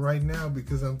tripping right now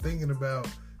because I'm thinking about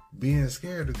being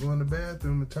scared to go in the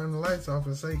bathroom and turn the lights off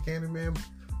and say Candyman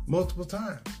multiple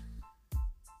times.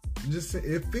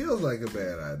 It feels like a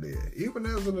bad idea, even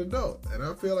as an adult. And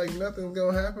I feel like nothing's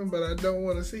going to happen, but I don't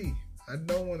want to see. I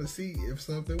don't want to see if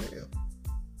something will.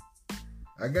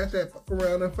 I got that fuck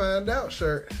around and find out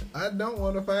shirt. I don't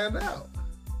want to find out.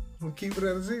 I'm going to keep it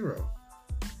at a 0.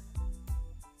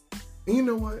 And you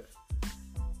know what?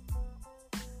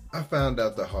 I found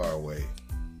out the hard way.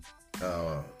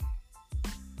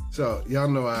 So y'all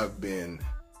know I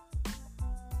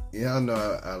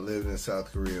lived in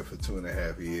South Korea for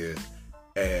 2.5 years,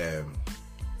 and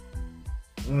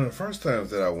one of the first times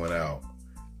that I went out,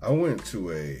 I went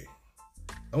to a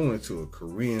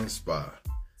Korean spa.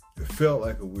 It felt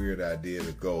like a weird idea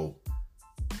to go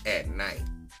at night.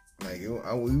 Like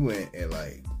we went at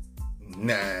like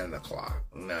 9 o'clock,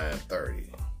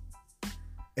 9:30,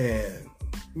 and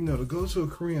to go to a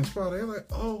Korean spa, they're like,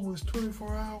 oh, it's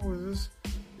 24 hours.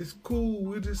 It's cool.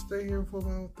 We'll just stay here for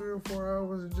about 3 or 4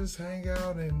 hours and just hang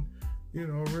out and,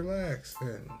 relax.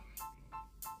 And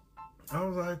I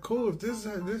was like, cool. If this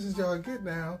is y'all get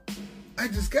now, I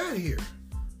just got here.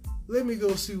 Let me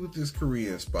go see what this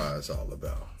Korean spa is all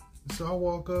about. So I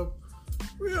walk up,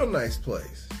 real nice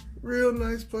place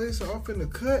off in the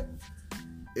cut.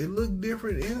 It looked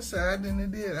different inside than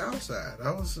it did outside.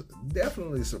 I was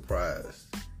definitely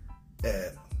surprised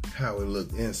at how it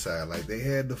looked inside. Like, they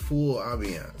had the full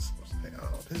ambiance. I was like,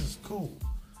 oh, this is cool.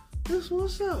 This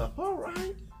what's up. All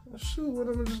right. Shoot, what,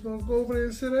 am I just going to go over there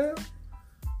and sit down? And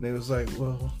they was like,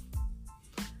 well,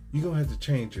 you're going to have to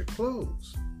change your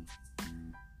clothes.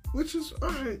 Which is, all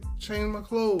right, change my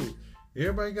clothes.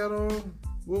 Everybody got on,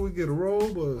 what, we get a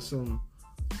robe or some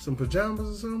pajamas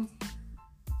or something?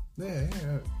 Yeah.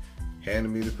 Handed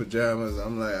me the pajamas.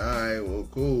 I'm like, all right, well,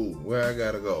 cool. Where I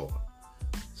got to go?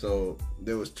 So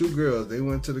there was 2 girls. They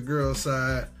went to the girls'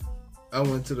 side. I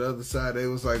went to the other side. They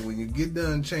was like, when you get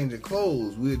done changing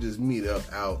clothes, we'll just meet up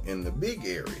out in the big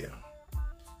area.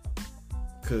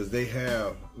 Because they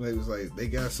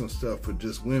got some stuff for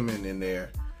just women in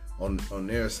there on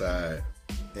their side.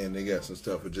 And they got some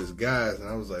stuff for just guys. And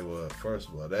I was like, well, first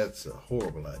of all, that's a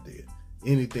horrible idea.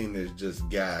 Anything that's just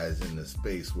guys in the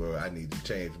space where I need to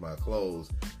change my clothes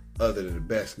other than the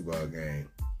basketball game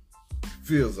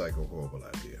feels like a horrible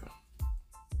idea.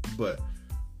 But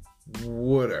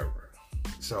whatever.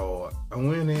 So I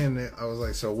went in and I was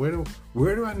like, so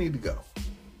where do I need to go?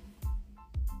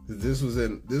 This was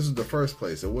the first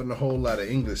place. There wasn't a whole lot of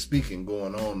English speaking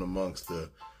going on amongst the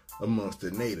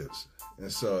natives.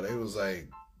 And so they was like,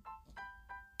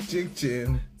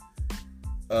 Jig-chin,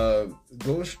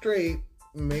 go straight,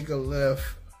 make a left,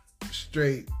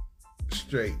 straight,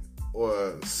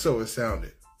 or so it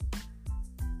sounded.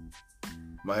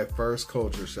 My first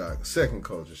culture shock, second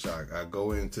culture shock, I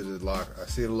go into the locker, I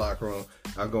see the locker room,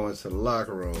 I go into the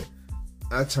locker room,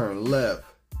 I turn left.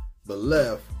 The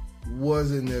left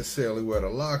wasn't necessarily where the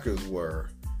lockers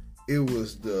were. It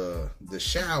was the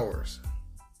showers,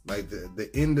 like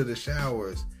the end of the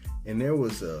showers, and there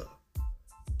was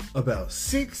about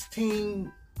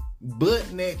 16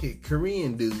 butt-naked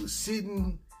Korean dudes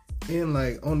sitting in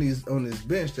on this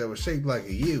bench that was shaped like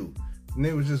a U. And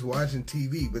they were just watching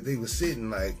TV, but they were sitting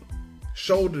like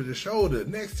shoulder to shoulder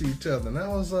next to each other. And I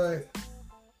was like,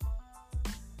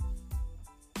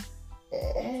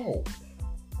 oh.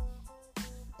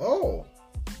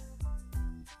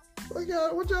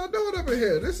 What y'all doing up in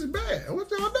here? This is bad. What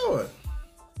y'all doing?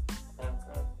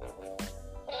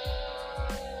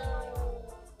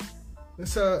 And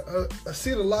so I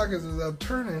see the lockers as I'm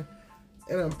turning,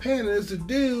 and I'm panning. There's a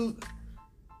dude,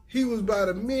 he was by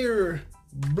the mirror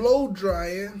blow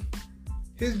drying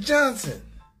his Johnson.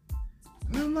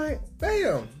 And I'm like,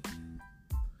 bam.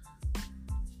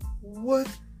 What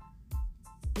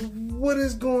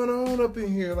is going on up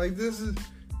in here? Like, this is,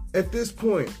 at this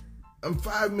point, I'm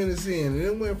 5 minutes in, and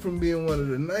it went from being one of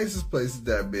the nicest places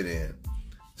that I've been in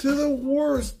to the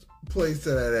worst place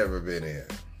that I'd ever been in.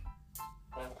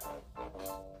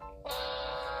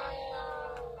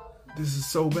 This is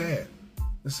so bad.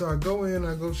 And so I go in,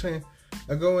 I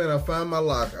find my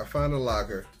locker, I find a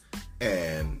locker,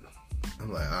 and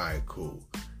I'm like, all right, cool.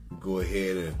 Go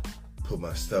ahead and put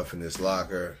my stuff in this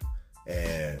locker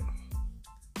and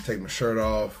take my shirt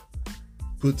off,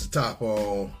 put the top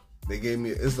on. They gave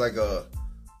me, a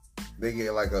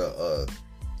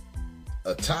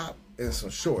top and some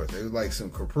shorts. They was like some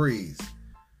capris.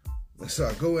 And so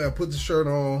I go in, I put the shirt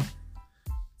on,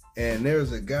 and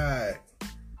there's a guy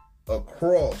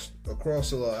across the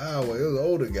little aisle. It was an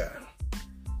older guy.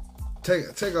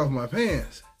 Take off my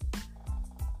pants.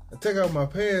 take out my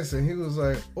pants, and he was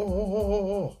like,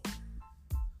 oh.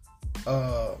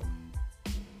 Because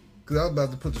I was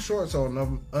about to put the shorts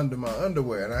on under my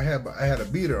underwear, and I had a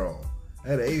beater on. I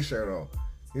had an A-shirt on.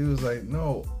 He was like,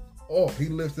 no. Oh, he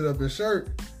lifted up his shirt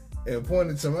and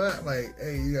pointed to mine like,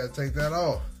 hey, you got to take that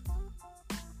off.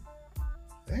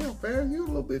 Damn, fam, you a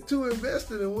little bit too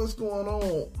invested in what's going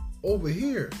on over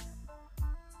here.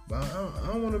 But I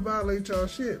don't want to violate y'all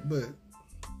shit, but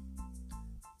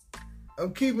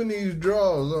I'm keeping these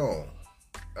drawers on.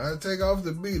 I take off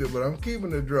the beater, but I'm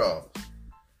keeping the drawers.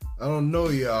 I don't know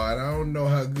y'all, and I don't know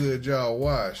how good y'all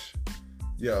wash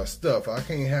y'all stuff. I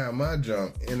can't have my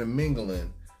junk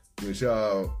intermingling with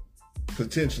y'all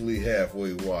potentially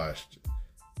halfway washed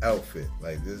outfit.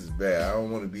 Like, this is bad. I don't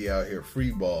want to be out here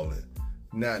free balling,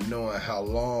 not knowing how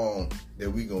long that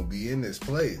we gonna be in this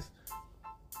place.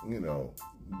 You know,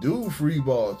 do free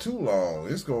ball too long,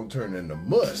 it's gonna turn into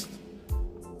must.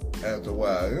 After a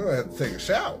while, you're gonna have to take a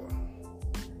shower.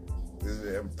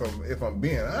 If I'm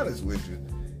being honest with you,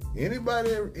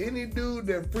 any dude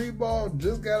that free ball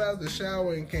just got out the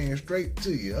shower and came straight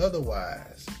to you.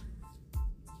 Otherwise,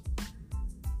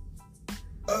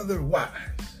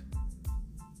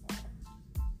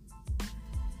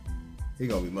 he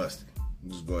gonna be musty.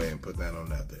 Just go ahead and put that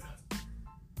on out there.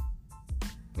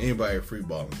 Anybody free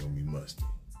balling gonna be musty.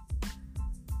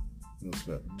 It'll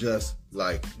smell just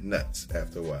like nuts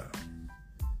after a while.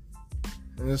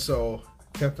 And so,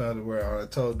 kept the underwear on. I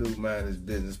told dude mind his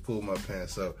business, pulled my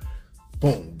pants up,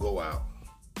 boom, go out.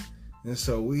 And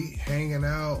so we hanging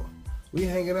out,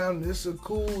 and this is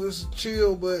cool, this is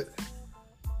chill, but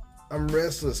I'm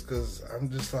restless because I'm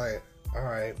just like, all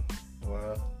right,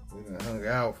 well, we done hung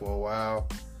out for a while.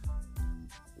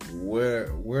 Where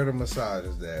the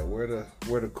massages at? Where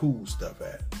the cool stuff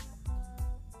at?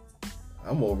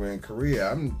 I'm over in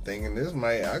Korea. I'm thinking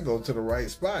I go to the right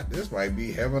spot. This might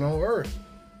be heaven on earth.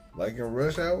 Like in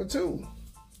Rush Hour 2.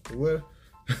 Where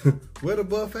the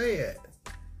buffet at?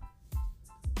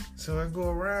 So I go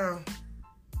around.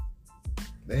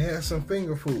 They have some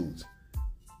finger foods.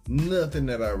 Nothing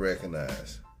that I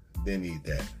recognize. Didn't eat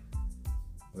that.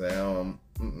 Like, don't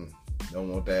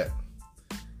want that.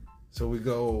 So we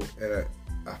go and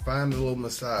I find a little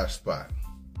massage spot.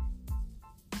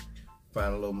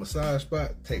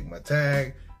 Take my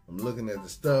tag. I'm looking at the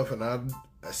stuff, and I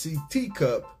see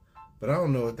teacup, but I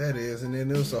don't know what that is. And then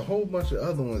there was a whole bunch of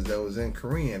other ones that was in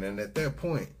Korean. And at that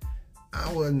point,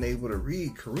 I wasn't able to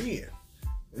read Korean.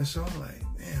 And so I'm like,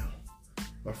 damn,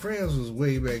 my friends was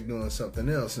way back doing something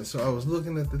else. And so I was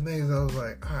looking at the things. I was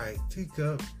like, all right,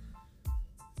 teacup,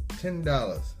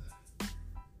 $10.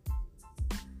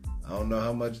 I don't know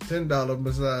how much $10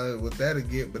 massage what that'll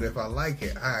get, but if I like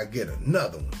it, I get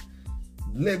another one.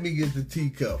 Let me get the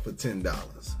teacup for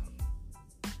 $10.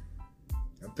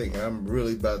 I'm thinking I'm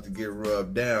really about to get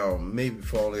rubbed down, maybe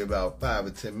for only about 5 or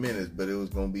 10 minutes, but it was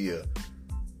gonna be a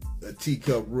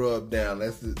teacup rub down.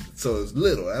 So it's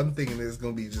little. I'm thinking it's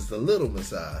gonna be just a little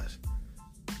massage.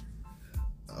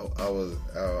 I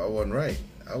wasn't right.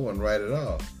 I wasn't right at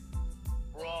all.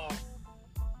 Wrong.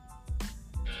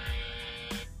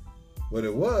 What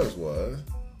it was,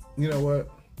 you know what?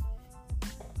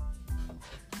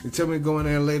 You tell me to go in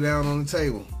there and lay down on the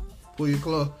table. Pull your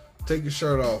clothes, take your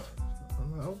shirt off.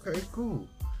 I'm like, okay, cool.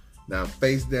 Now I'm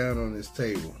face down on this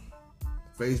table.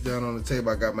 Face down on the table.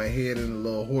 I got my head in a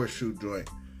little horseshoe joint.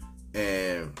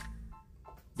 And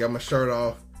got my shirt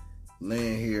off,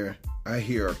 laying here. I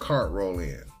hear a cart roll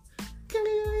in.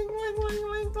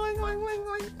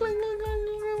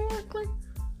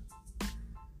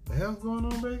 The hell's going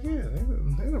on back here?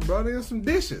 They done brought in some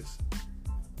dishes.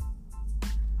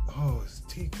 Oh, it's a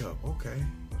teacup. Okay.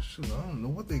 Well, shoot, I don't know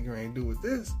what they gonna do with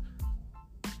this.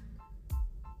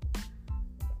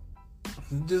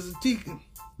 It's just a teacup.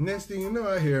 Next thing you know,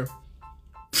 I hear.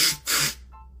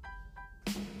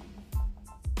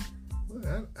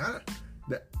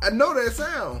 I know that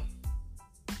sound.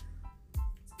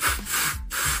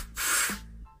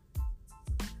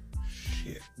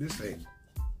 Shit, this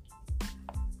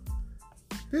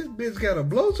bitch got a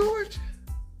blowtorch?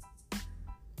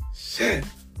 Shit.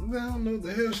 I don't know what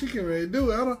the hell she can really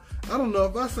do. I don't know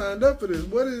if I signed up for this.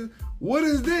 What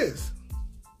is this?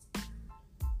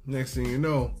 Next thing you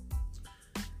know,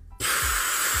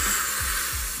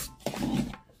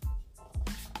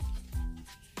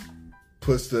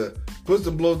 puts the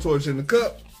blowtorch in the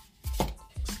cup,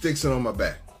 sticks it on my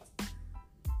back.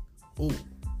 Ooh.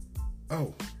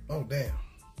 Oh damn.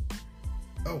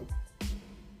 Oh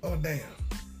damn.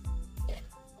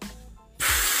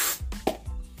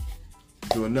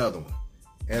 Do another one,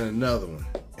 and another one,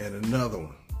 and another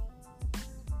one.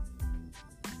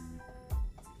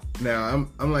 Now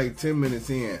I'm like 10 minutes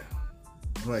in.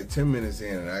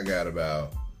 And I got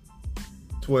about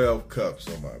 12 cups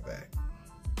on my back.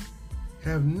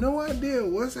 Have no idea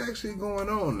what's actually going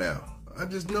on now. I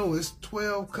just know it's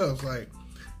 12 cups, like.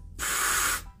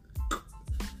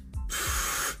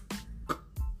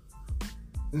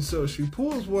 And so she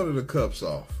pulls one of the cups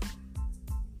off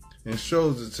and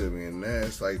shows it to me, and now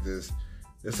it's like this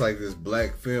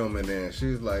black film in there. And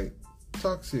she's like,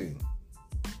 "Toxie,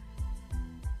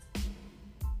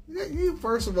 you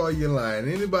first of all, you're lying.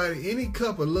 Any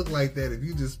cup would look like that if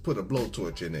you just put a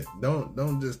blowtorch in it.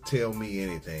 Don't just tell me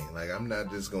anything. Like, I'm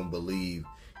not just gonna believe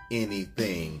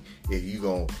anything if you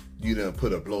done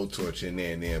put a blowtorch in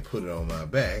there and then put it on my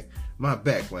back. My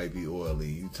back might be oily.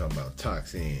 You talking about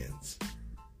toxins."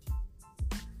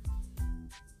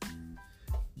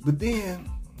 But then,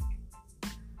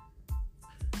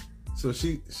 so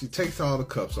she takes all the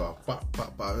cups off. Pop,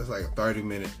 pop, pop. It's like a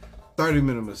 30-minute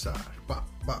massage. Pop,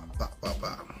 pop, pop, pop,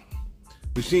 pop.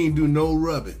 But she ain't do no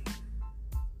rubbing.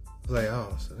 Like,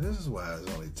 oh, so this is why it's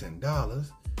only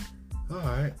 $10. All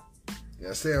right. Yeah,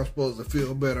 I say I'm supposed to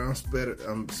feel better. I'm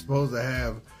supposed to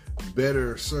have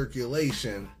better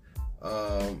circulation.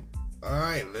 All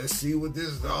right, let's see what this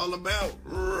is all about.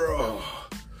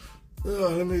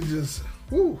 Let me just.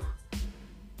 Whew.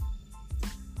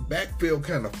 Back feel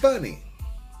kind of funny.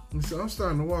 And so I'm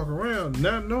starting to walk around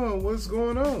not knowing what's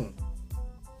going on.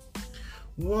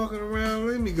 Walking around,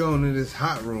 let me go into this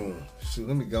hot room. Shoot,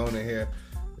 let me go in here.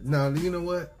 Now, you know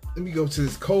what? Let me go to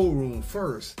this cold room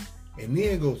first and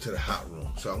then go to the hot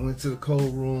room. So I went to the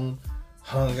cold room,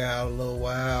 hung out a little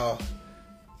while.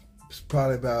 It's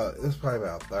probably about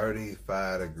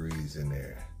 35 degrees in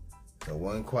there. So it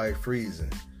wasn't quite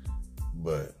freezing,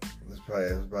 but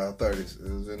it was about 30. It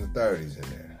was in the 30s in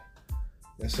there.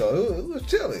 And so it was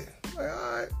chilly. Like,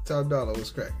 all right, top dollar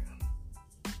was cracking.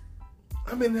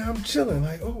 I'm in there, I'm chilling.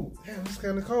 Like, oh, damn, it's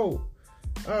kind of cold.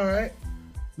 All right,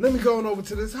 let me go on over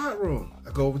to this hot room.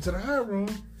 I go over to the hot room.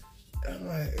 And I'm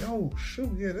like, oh,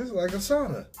 shoot, yeah, this is like a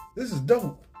sauna. This is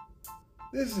dope.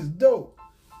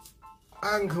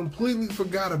 I completely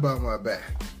forgot about my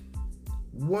back.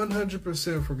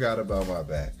 100% forgot about my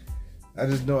back. I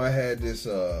just know I had this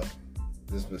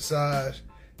massage,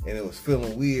 and it was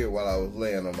feeling weird while I was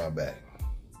laying on my back.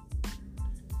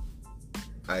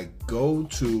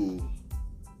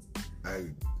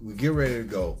 We get ready to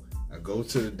go. I go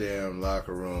to the damn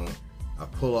locker room. I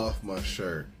pull off my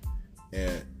shirt,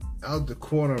 and out the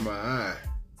corner of my eye,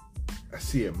 I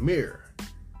see a mirror.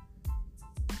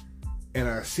 And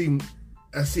I see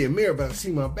a mirror, but I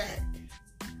see my back.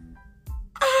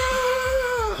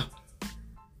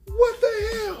 What the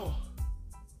hell?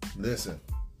 Listen,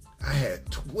 I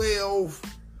had 12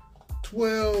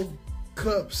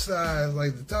 cup size,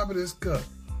 like the top of this cup,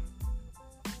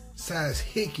 size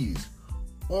hickeys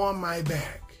on my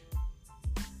back.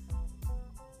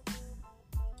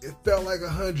 It felt like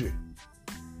 100.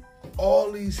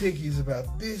 All these hickeys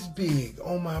about this big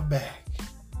on my back.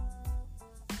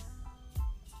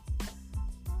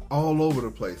 All over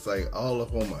the place, like all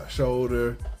up on my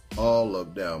shoulder, all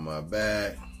up down my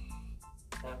back.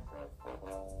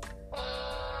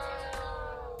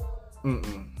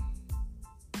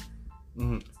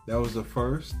 That was the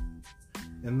first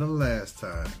and the last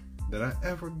time that I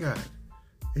ever got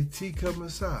a teacup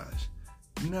massage.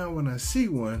 Now when I see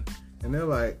one and they're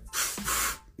like,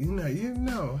 you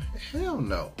know, hell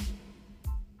no.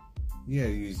 You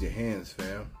gotta use your hands,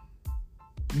 fam.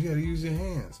 You gotta use your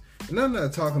hands. And I'm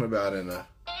not talking about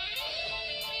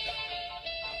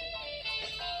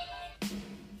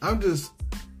I'm just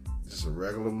a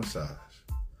regular massage.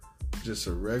 Just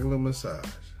a regular massage.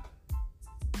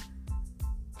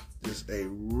 Just a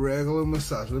regular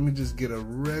massage. Let me just get a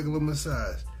regular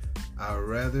massage. I'd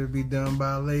rather be done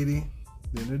by a lady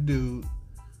than a dude.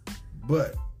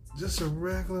 But just a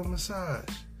regular massage.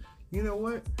 You know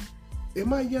what? In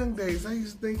my young days, I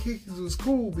used to think hickeys was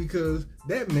cool because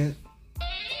that meant.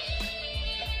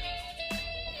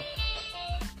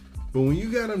 But when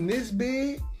you got them this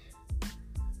big,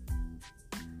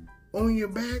 on your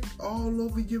back, all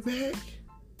over your back,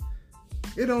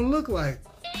 it don't look like.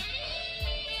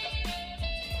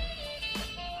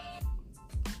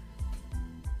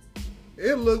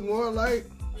 It looked more like.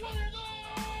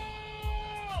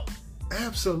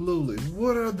 Absolutely.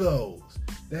 What are those?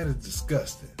 That is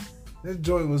disgusting. That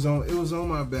joint was on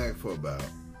my back for about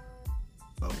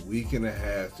a week and a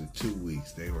half to 2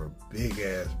 weeks. They were big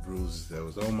ass bruises that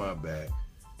was on my back.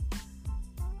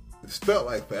 It felt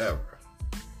like forever.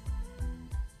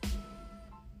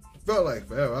 Felt like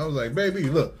forever. I was like, baby,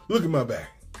 look at my back.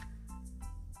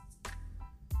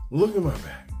 Look at my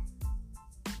back.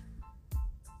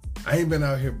 I ain't been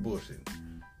out here bullshitting.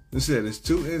 They said it's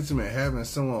too intimate having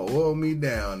someone oil me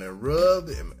down and rub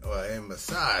and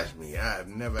massage me. I've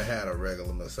never had a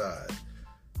regular massage.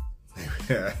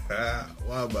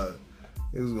 Why about it?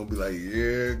 It was gonna be like,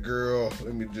 yeah, girl,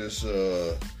 let me just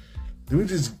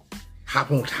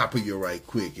hop on top of you right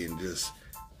quick and just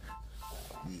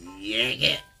yank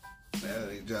it. Now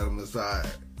they try to massage.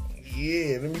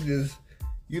 Yeah, let me just,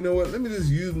 you know what? Let me just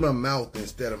use my mouth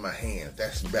instead of my hands.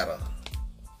 That's better.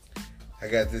 I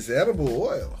got this edible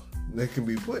oil that can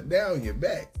be put down your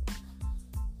back.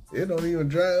 It don't even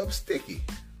dry up sticky.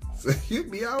 So you'll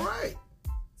be all right.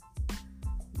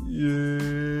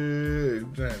 Yeah,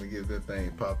 I'm trying to get that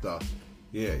thing popped off.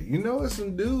 Yeah, you know, there's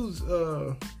some dudes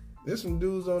on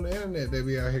the internet that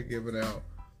be out here giving out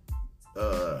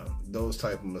those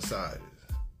type of massages.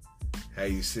 How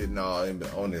you sitting all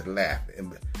on his lap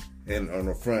and on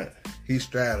the front, you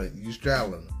straddling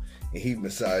him, and he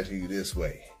massaging you this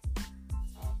way.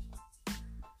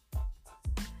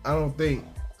 You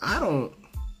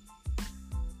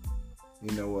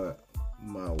know what?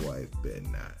 My wife better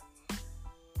not.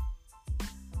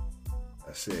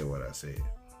 I said what I said.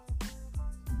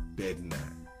 Better not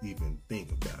even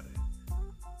think about it.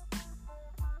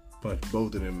 Punch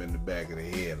both of them in the back of the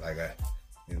head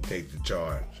and take the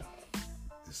charge.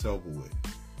 It's over with.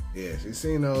 Yeah, she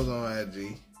seen those on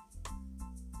IG.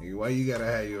 Why you gotta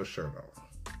have your shirt on?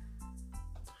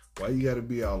 Why you gotta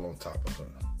be all on top of her?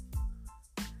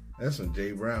 That's some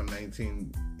J. Brown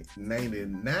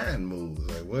 1999 moves.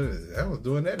 Like, what is it? I was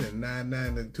doing that in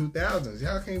 99 and 2000s.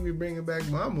 Y'all can't be bringing back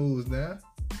my moves now.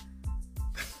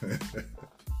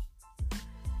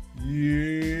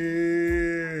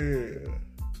 Yeah.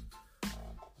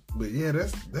 But yeah,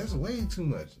 that's way too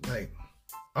much. Like,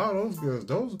 all those girls,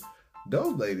 those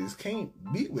ladies can't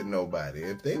be with nobody.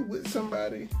 If they with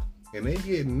somebody and they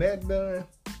getting that done,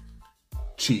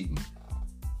 cheating.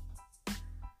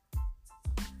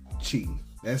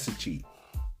 That's a cheat.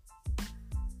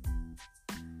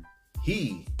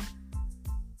 He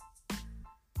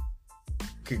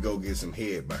could go get some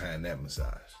head behind that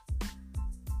massage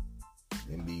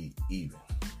and be even.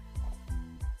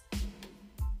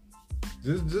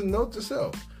 Just note to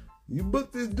self. You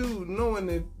book this dude knowing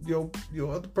that your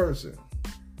other person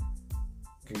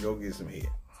can go get some head.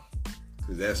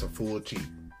 Because that's a full cheat.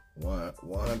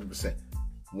 100%.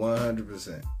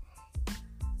 100%.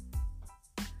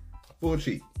 Full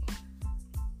cheat.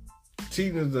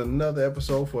 Cheating is another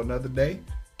episode for another day.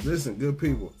 Listen, good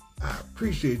people, I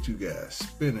appreciate you guys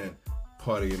spending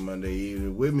part of your Monday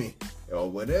evening with me,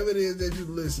 or whatever it is that you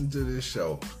listen to this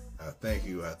show. I thank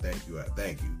you.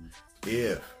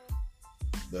 If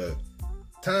the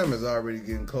time is already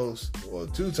getting close or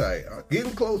too tight,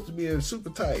 getting close to being super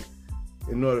tight,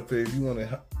 in order for, if you want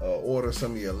to order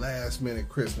some of your last minute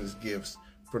Christmas gifts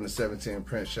from the 710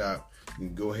 Print Shop, you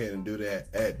can go ahead and do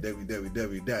that at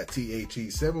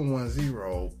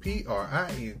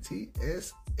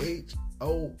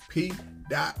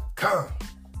www.the710printshop.com.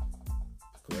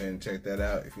 Go ahead and check that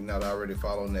out. If you're not already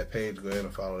following that page, go ahead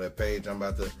and follow that page.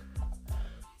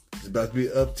 It's about to be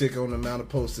an uptick on the amount of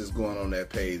posts that's going on that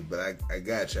page, but I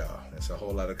got y'all. That's a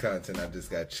whole lot of content I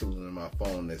just got chilling in my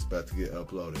phone that's about to get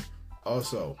uploaded.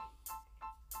 Also,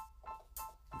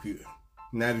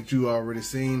 now that you already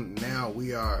seen, now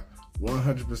we are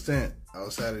 100%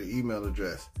 outside of the email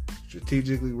address.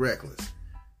 Strategically reckless.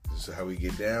 This is how we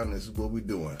get down. This is what we're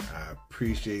doing. I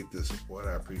appreciate the support.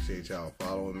 I appreciate y'all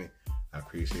following me. I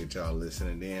appreciate y'all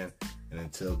listening in. And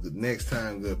until the next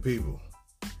time, good people,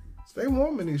 stay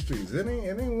warm in these streets. It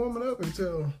ain't warming up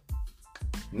until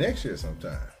next year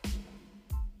sometime.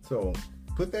 So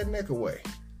put that neck away.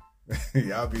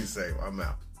 Y'all be safe. I'm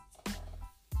out.